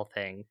pasted the whole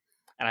thing,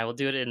 and I will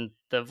do it in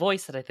the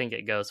voice that I think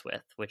it goes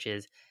with, which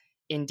is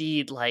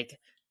indeed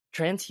like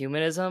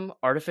transhumanism,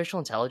 artificial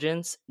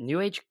intelligence, new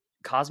age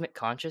cosmic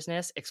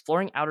consciousness,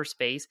 exploring outer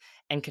space,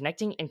 and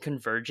connecting and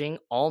converging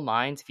all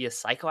minds via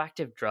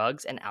psychoactive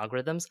drugs and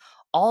algorithms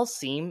all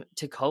seem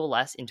to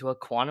coalesce into a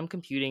quantum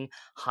computing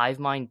hive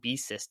mind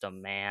beast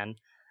system, man.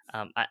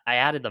 I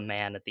added the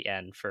man at the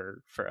end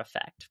for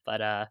effect,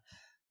 but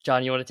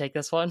John, you want to take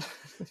this one?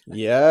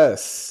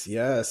 Yes.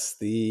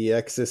 The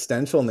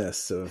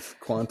existentialness of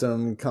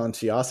quantum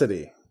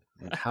consciosity.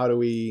 Like, how do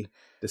we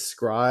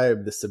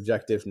describe the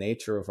subjective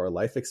nature of our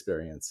life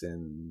experience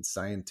in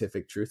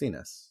scientific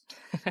truthiness?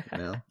 You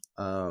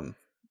know?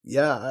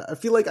 Yeah, I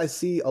feel like I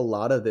see a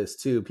lot of this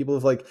too. People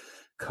have like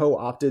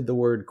co-opted the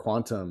word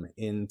quantum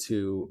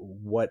into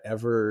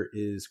whatever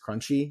is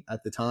crunchy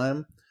at the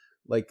time.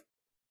 Like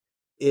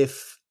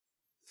if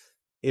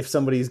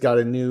somebody's got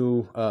a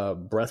new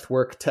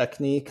breathwork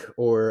technique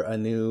or a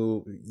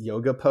new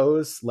yoga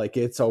pose, like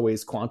it's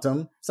always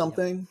quantum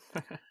something.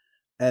 Yep.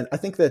 And I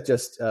think that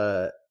just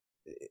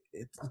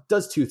it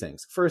does two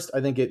things. First,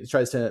 I think it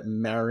tries to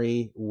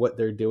marry what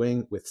they're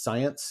doing with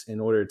science in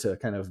order to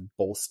kind of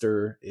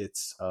bolster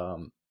its I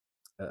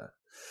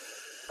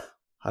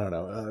don't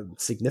know,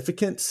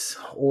 significance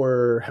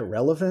or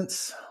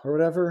relevance or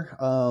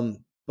whatever.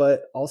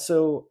 But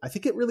also, I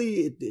think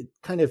it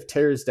kind of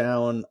tears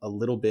down a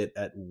little bit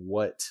at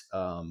what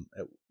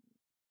at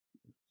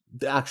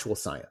the actual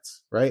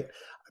science, right?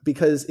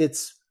 Because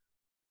it's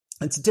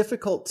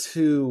difficult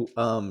to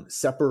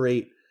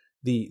separate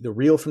the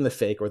real from the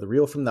fake or the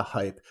real from the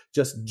hype,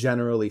 just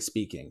generally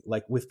speaking,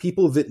 like with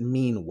people that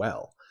mean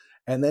well.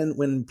 And then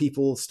when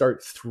people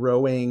start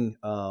throwing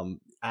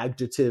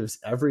adjectives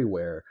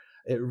everywhere,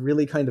 it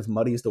really kind of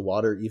muddies the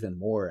water even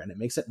more, and it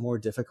makes it more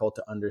difficult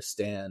to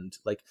understand.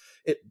 Like,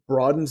 it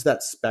broadens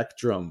that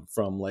spectrum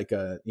from like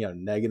a, you know,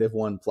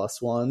 -1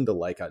 +1 to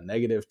like a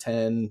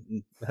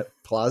 -10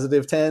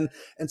 +10.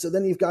 And so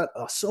then you've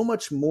got so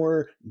much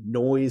more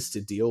noise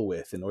to deal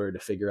with in order to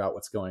figure out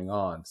what's going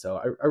on. So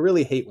I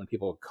really hate when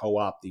people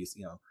co-opt these,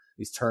 you know,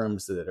 these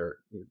terms that are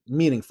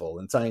meaningful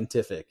and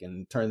scientific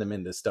and turn them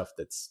into stuff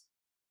that's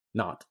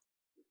not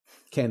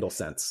candle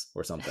sense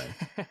or something.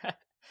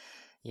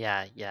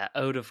 Yeah, yeah.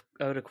 Ode of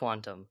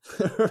quantum.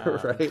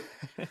 Right?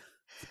 It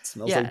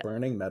smells Yeah. like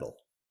burning metal.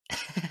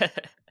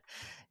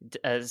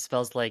 It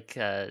smells like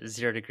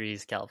 0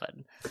 degrees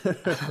Kelvin.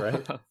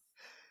 Right?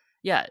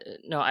 Yeah,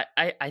 no,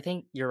 I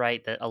think you're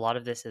right that a lot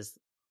of this is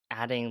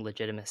adding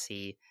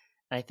legitimacy.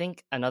 And I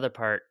think another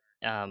part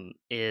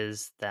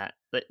is that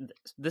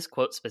this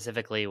quote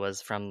specifically was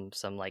from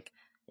some like,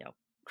 you know,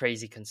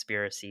 crazy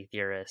conspiracy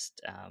theorist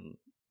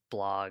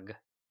blog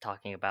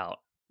talking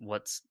about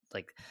what's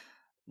like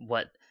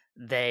what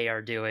they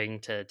are doing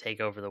to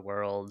take over the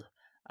world.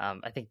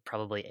 I think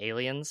probably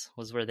aliens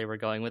was where they were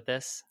going with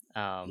this.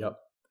 Yep.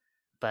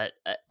 But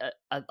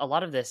a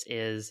lot of this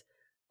is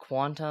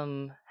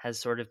quantum has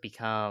sort of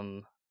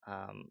become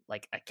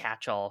like a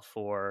catch-all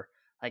for,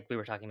 like we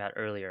were talking about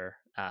earlier,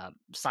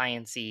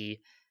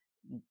 sciency,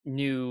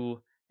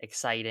 new,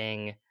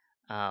 exciting.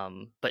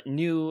 But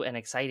new and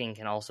exciting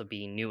can also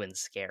be new and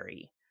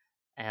scary.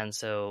 And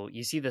so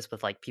you see this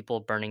with like people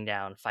burning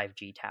down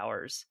 5G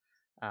towers,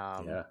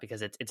 Yeah.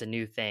 because it's a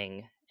new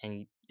thing,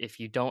 and if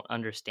you don't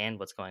understand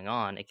what's going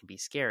on, it can be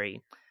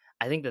scary.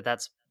 I think that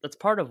that's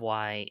part of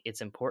why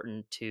it's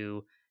important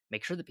to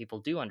make sure that people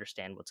do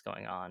understand what's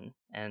going on,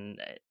 and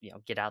you know,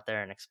 get out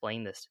there and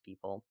explain this to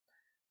people,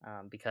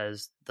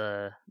 because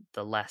the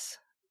less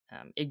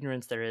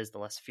ignorance there is, the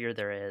less fear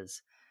there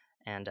is.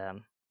 And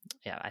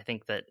yeah, I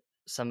think that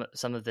some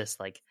of this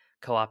like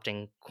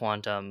co-opting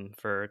quantum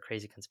for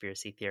crazy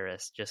conspiracy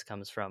theorists just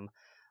comes from,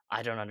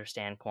 I don't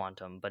understand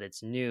quantum, but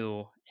it's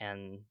new,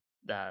 and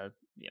the,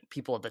 you know,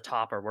 people at the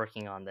top are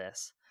working on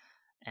this,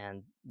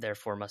 and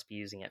therefore must be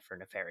using it for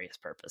nefarious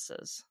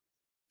purposes.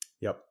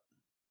 Yep.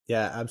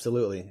 Yeah,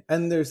 absolutely.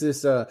 And there's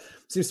this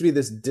seems to be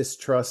this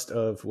distrust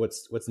of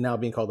what's now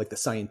being called like the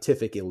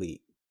scientific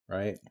elite,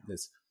 right?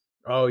 This,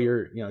 oh,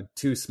 you're, you know,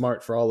 too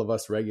smart for all of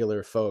us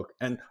regular folk.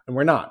 And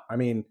we're not. I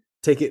mean,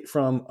 take it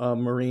from a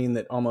Marine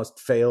that almost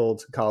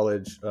failed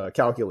college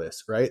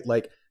calculus, right?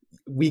 Like,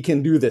 we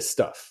can do this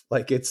stuff.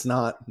 Like, it's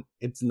not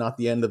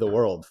the end of the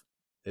world.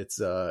 It's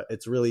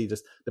really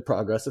just the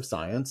progress of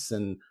science,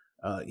 and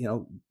you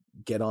know,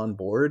 get on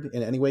board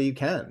in any way you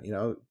can, you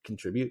know,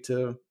 contribute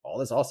to all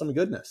this awesome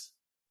goodness.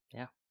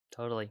 Yeah,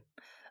 totally.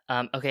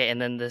 Okay,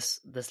 and then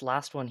this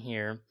last one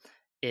here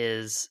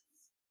is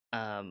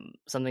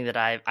something that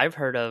I've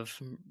heard of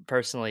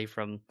personally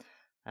from,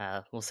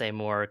 we'll say,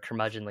 more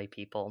curmudgeonly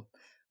people,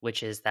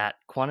 which is that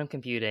quantum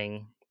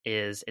computing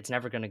it's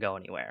never going to go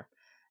anywhere.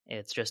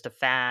 It's just a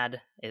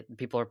fad.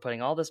 People are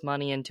putting all this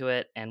money into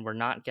it, and we're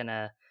not going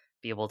to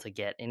be able to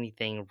get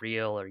anything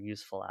real or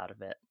useful out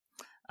of it.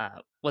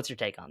 What's your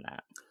take on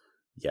that?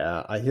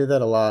 Yeah, I hear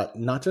that a lot,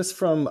 not just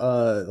from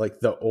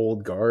like the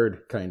old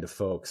guard kind of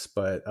folks,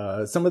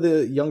 but some of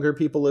the younger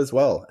people as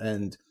well.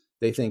 And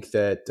they think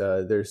that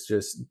there's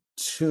just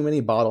too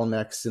many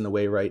bottlenecks in the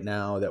way right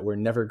now, that we're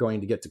never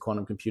going to get to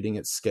quantum computing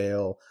at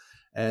scale.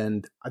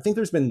 And I think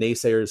there's been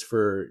naysayers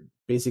for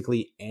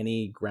basically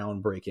any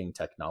groundbreaking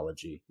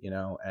technology, you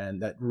know,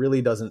 and that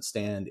really doesn't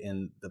stand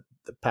in the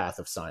path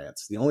of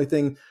science. The only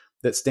thing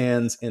that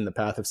stands in the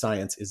path of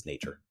science is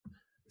nature.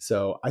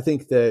 So I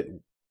think that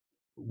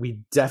we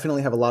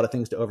definitely have a lot of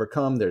things to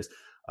overcome. There's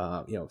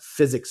you know,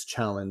 physics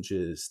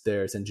challenges,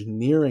 there's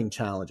engineering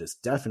challenges,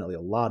 definitely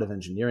a lot of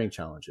engineering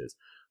challenges,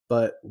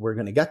 but we're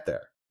going to get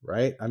there,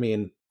 right? I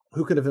mean,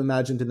 who could have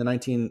imagined in the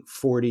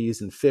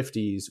 1940s and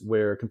 50s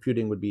where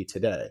computing would be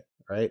today,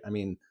 right? I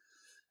mean,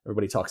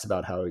 everybody talks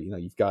about how, you know,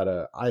 you've got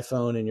an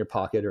iPhone in your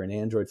pocket or an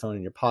Android phone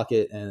in your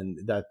pocket, and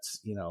that's,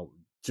 you know,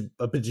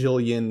 a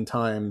bajillion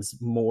times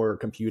more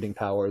computing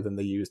power than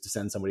they use to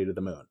send somebody to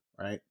the moon,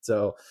 right?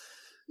 So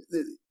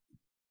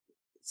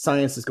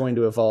science is going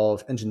to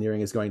evolve,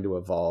 engineering is going to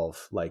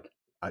evolve. Like,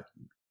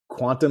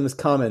 quantum is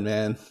coming,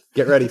 man.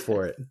 Get ready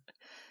for it.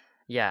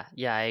 Yeah,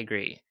 yeah, I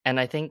agree. And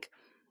I think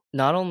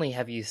not only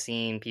have you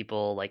seen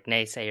people like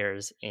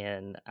naysayers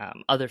in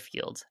other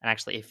fields, and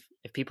actually,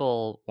 if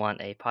people want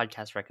a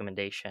podcast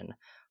recommendation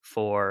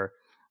for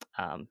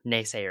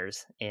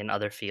naysayers in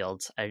other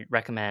fields, I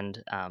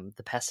recommend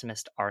the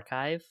Pessimist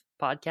Archive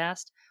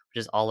podcast,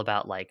 which is all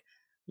about like,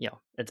 you know,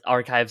 it's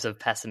archives of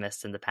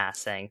pessimists in the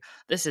past saying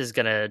this is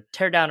gonna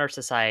tear down our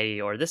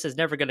society, or this is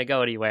never gonna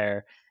go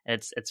anywhere.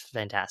 It's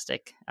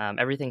fantastic.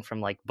 Everything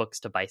from like books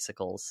to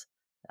bicycles.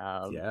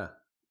 Um, Yeah.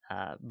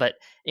 but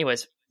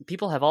anyways,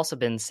 people have also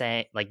been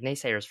saying like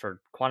naysayers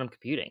for quantum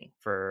computing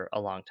for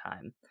a long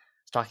time. I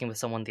was talking with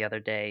someone the other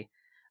day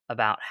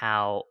about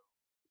how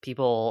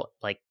people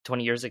like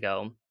 20 years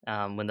ago,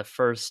 when the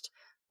first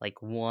like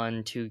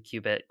 1-2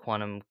 qubit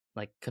quantum,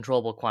 like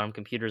controllable quantum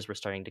computers were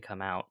starting to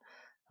come out,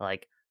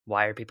 like,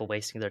 why are people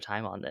wasting their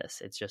time on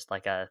this? It's just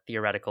like a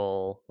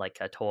theoretical, like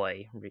a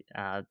toy,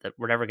 that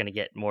we're never going to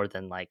get more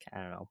than like,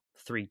 I don't know,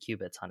 3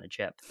 qubits on a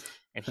chip.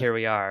 And here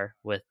we are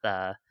with,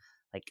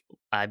 like,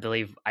 I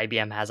believe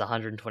IBM has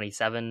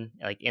 127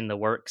 like in the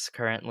works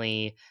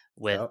currently,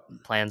 with Yep.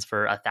 plans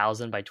for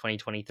 1,000 by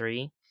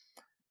 2023.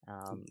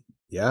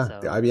 Yeah,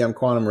 the So IBM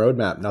Quantum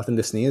Roadmap, nothing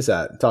to sneeze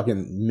at.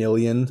 Talking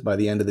millions by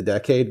the end of the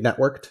decade,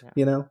 networked. yeah,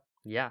 You know.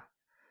 yeah,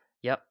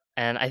 yep.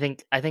 And I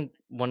think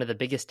one of the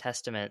biggest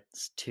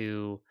testaments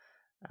to,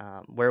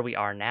 where we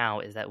are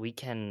now is that we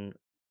can,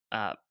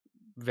 uh,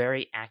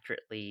 very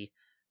accurately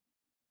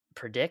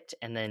predict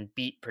and then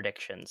beat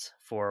predictions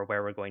for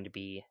where we're going to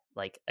be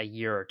like a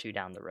year or two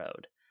down the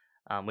road,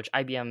 which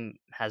IBM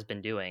has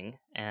been doing,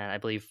 and I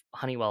believe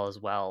Honeywell as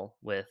well,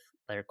 with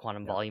their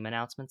quantum Yeah. volume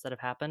announcements that have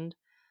happened,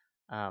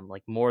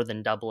 like more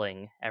than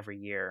doubling every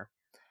year.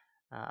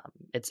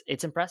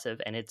 It's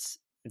impressive, and it's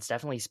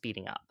definitely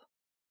speeding up.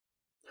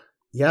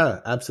 Yeah,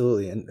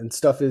 absolutely. And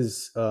stuff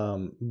is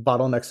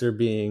bottlenecks are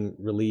being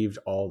relieved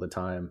all the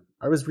time.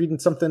 I was reading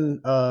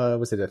something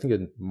was it I think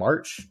in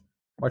March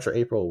or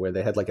April, where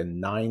they had like a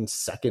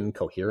 9-second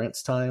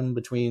coherence time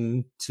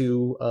between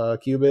two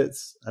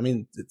qubits. I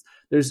mean,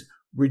 there's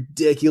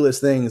ridiculous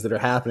things that are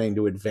happening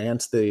to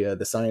advance the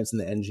science and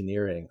the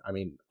engineering. I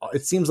mean,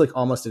 it seems like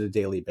almost at a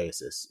daily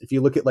basis. If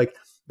you look at like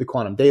the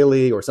Quantum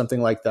Daily or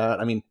something like that,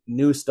 I mean,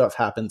 new stuff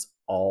happens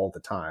all the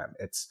time.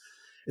 It's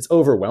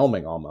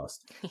overwhelming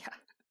almost. Yeah.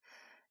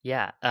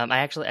 Yeah,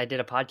 I did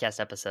a podcast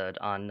episode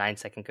on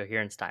 9-second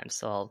coherence times,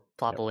 so I'll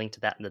plop a Yep. link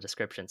to that in the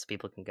description so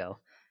people can go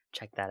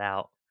check that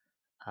out.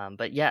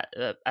 But yeah,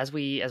 as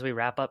we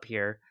wrap up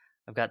here,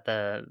 I've got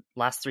the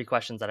last three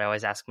questions that I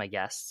always ask my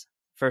guests.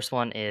 First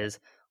one is,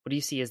 what do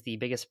you see as the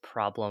biggest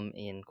problem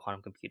in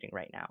quantum computing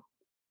right now?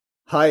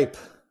 Hype.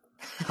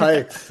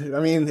 Hype. I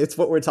mean, it's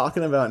what we're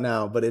talking about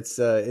now, but it's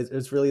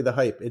really the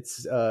hype.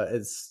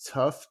 It's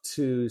tough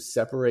to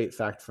separate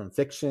fact from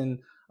fiction.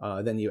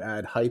 Then you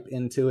add hype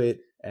into it,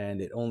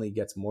 and it only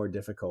gets more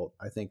difficult.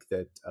 I think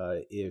that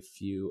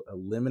if you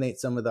eliminate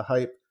some of the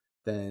hype,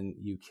 then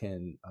you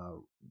can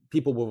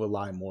people will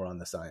rely more on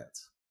the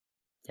science.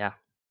 Yeah,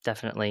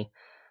 definitely.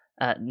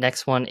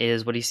 Next one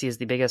is, what do you see as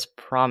the biggest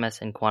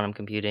promise in quantum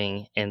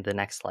computing in the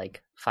next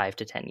like 5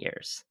 to 10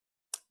 years?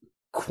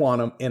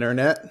 Quantum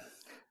internet.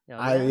 Oh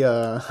I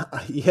yeah.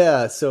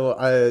 yeah, so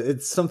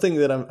it's something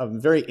that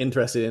I'm very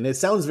interested in. It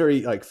sounds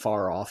very like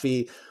far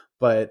offy,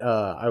 but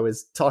I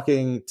was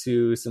talking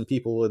to some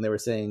people and they were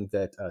saying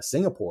that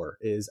Singapore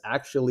is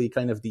actually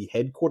kind of the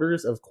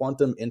headquarters of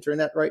quantum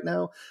internet right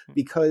now,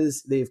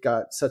 because they've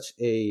got such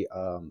a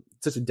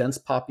dense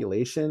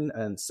population,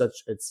 and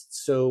it's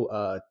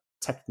so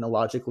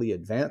technologically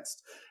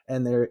advanced,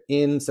 and they're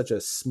in such a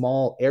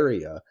small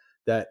area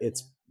that Yeah.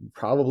 it's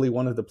probably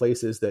one of the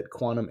places that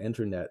quantum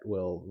internet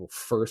will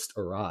first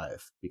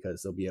arrive,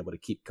 because they'll be able to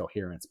keep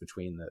coherence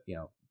between the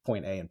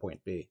point A and point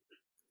B.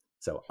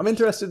 So I'm Interesting.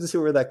 interested to see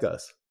where that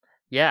goes.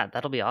 Yeah,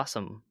 that'll be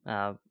awesome,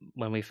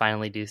 when we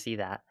finally do see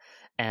that.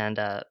 And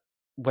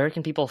where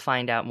can people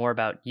find out more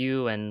about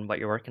you and what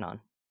you're working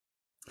on?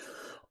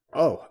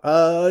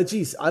 Oh,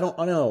 geez, I don't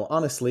know.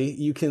 Honestly,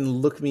 you can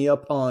look me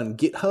up on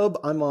GitHub.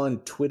 I'm on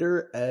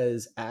Twitter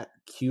as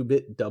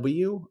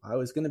 @QubitW. I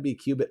was going to be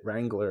Qubit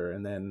Wrangler,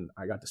 and then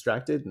I got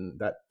distracted, and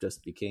that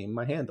just became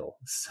my handle.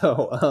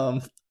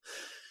 So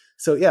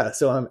yeah,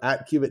 so I'm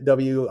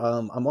 @QubitW.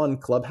 I'm on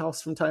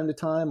Clubhouse from time to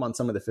time on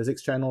some of the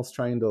physics channels,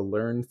 trying to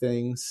learn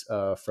things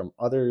from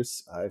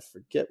others. I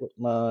forget what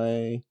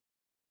my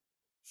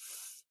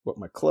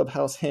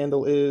Clubhouse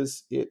handle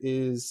is. It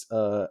is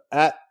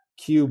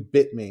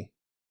 @QBitme,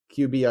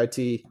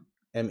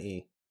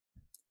 QBITME.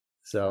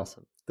 So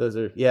Awesome. those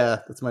are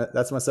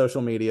that's my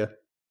social media, or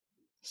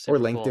Super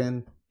cool.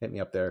 LinkedIn. Hit me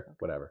up there,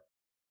 whatever.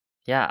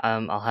 Yeah,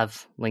 I'll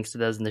have links to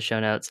those in the show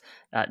notes.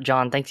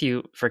 John, thank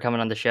you for coming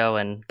on the show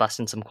and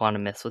busting some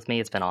quantum myths with me.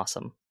 It's been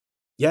awesome.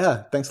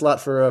 Yeah, thanks a lot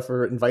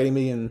for inviting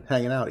me and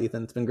hanging out,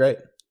 Ethan. It's been great.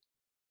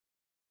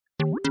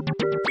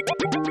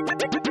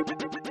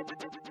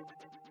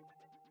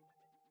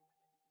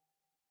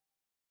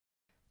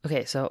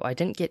 Okay, so I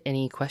didn't get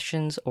any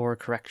questions or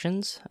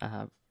corrections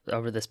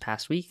over this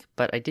past week,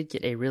 but I did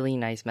get a really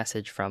nice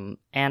message from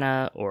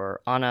Anna or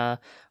Anna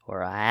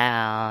or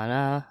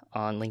Anna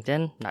on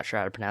LinkedIn. Not sure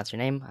how to pronounce your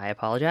name. I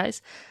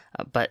apologize.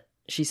 But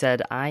she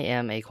said, I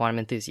am a quantum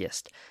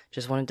enthusiast.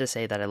 Just wanted to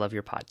say that I love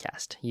your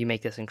podcast. You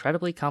make this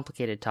incredibly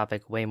complicated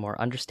topic way more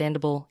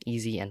understandable,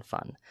 easy, and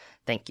fun.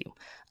 Thank you.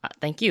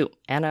 Thank you,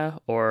 Anna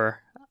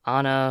or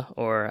Anna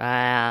or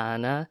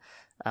Anna.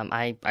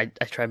 I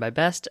tried my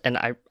best, and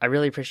I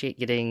really appreciate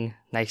getting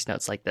nice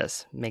notes like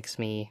this. Makes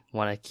me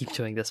want to keep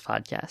doing this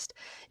podcast.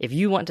 If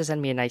you want to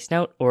send me a nice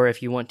note, or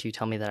if you want to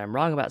tell me that I'm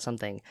wrong about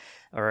something,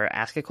 or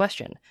ask a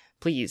question,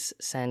 please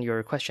send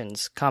your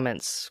questions,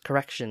 comments,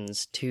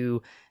 corrections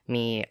to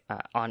me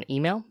on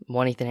email,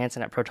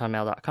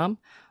 oneethanhansen@protonmail.com,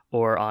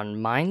 or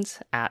on Minds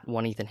at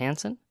one Ethan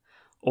Hansen,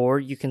 or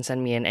you can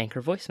send me an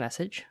Anchor voice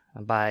message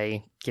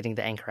by getting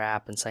the Anchor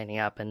app and signing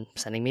up and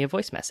sending me a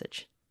voice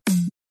message.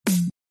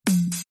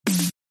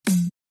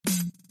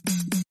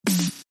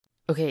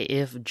 Okay,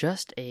 if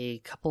just a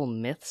couple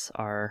myths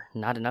are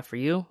not enough for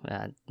you,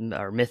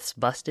 or myths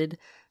busted,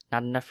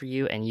 not enough for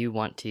you, and you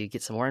want to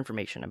get some more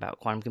information about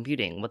quantum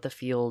computing, what the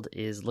field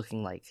is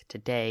looking like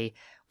today,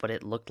 what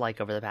it looked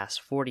like over the past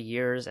 40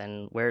 years,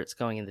 and where it's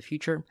going in the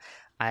future,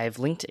 I've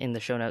linked in the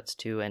show notes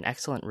to an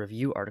excellent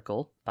review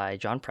article by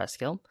John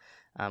Preskill,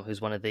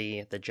 who's one of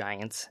the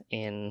giants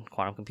in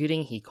quantum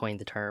computing. He coined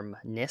the term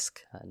NISQ,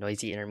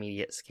 Noisy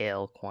Intermediate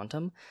Scale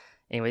Quantum.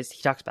 Anyways,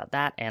 he talks about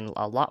that and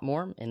a lot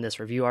more in this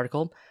review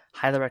article.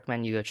 Highly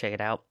recommend you go check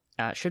it out.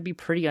 Should be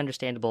pretty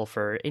understandable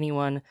for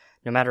anyone,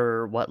 no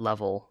matter what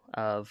level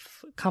of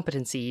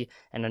competency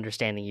and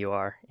understanding you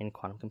are in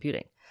quantum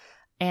computing.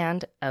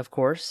 And, of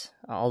course,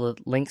 all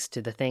the links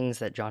to the things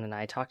that John and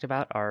I talked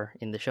about are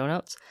in the show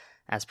notes,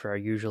 as per our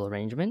usual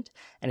arrangement.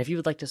 And if you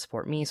would like to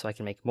support me so I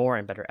can make more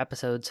and better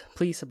episodes,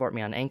 please support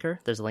me on Anchor.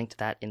 There's a link to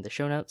that in the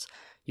show notes.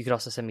 You could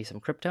also send me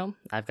some crypto.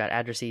 I've got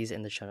addresses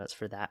in the show notes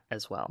for that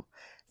as well.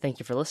 Thank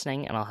you for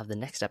listening, and I'll have the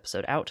next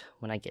episode out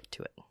when I get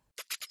to it.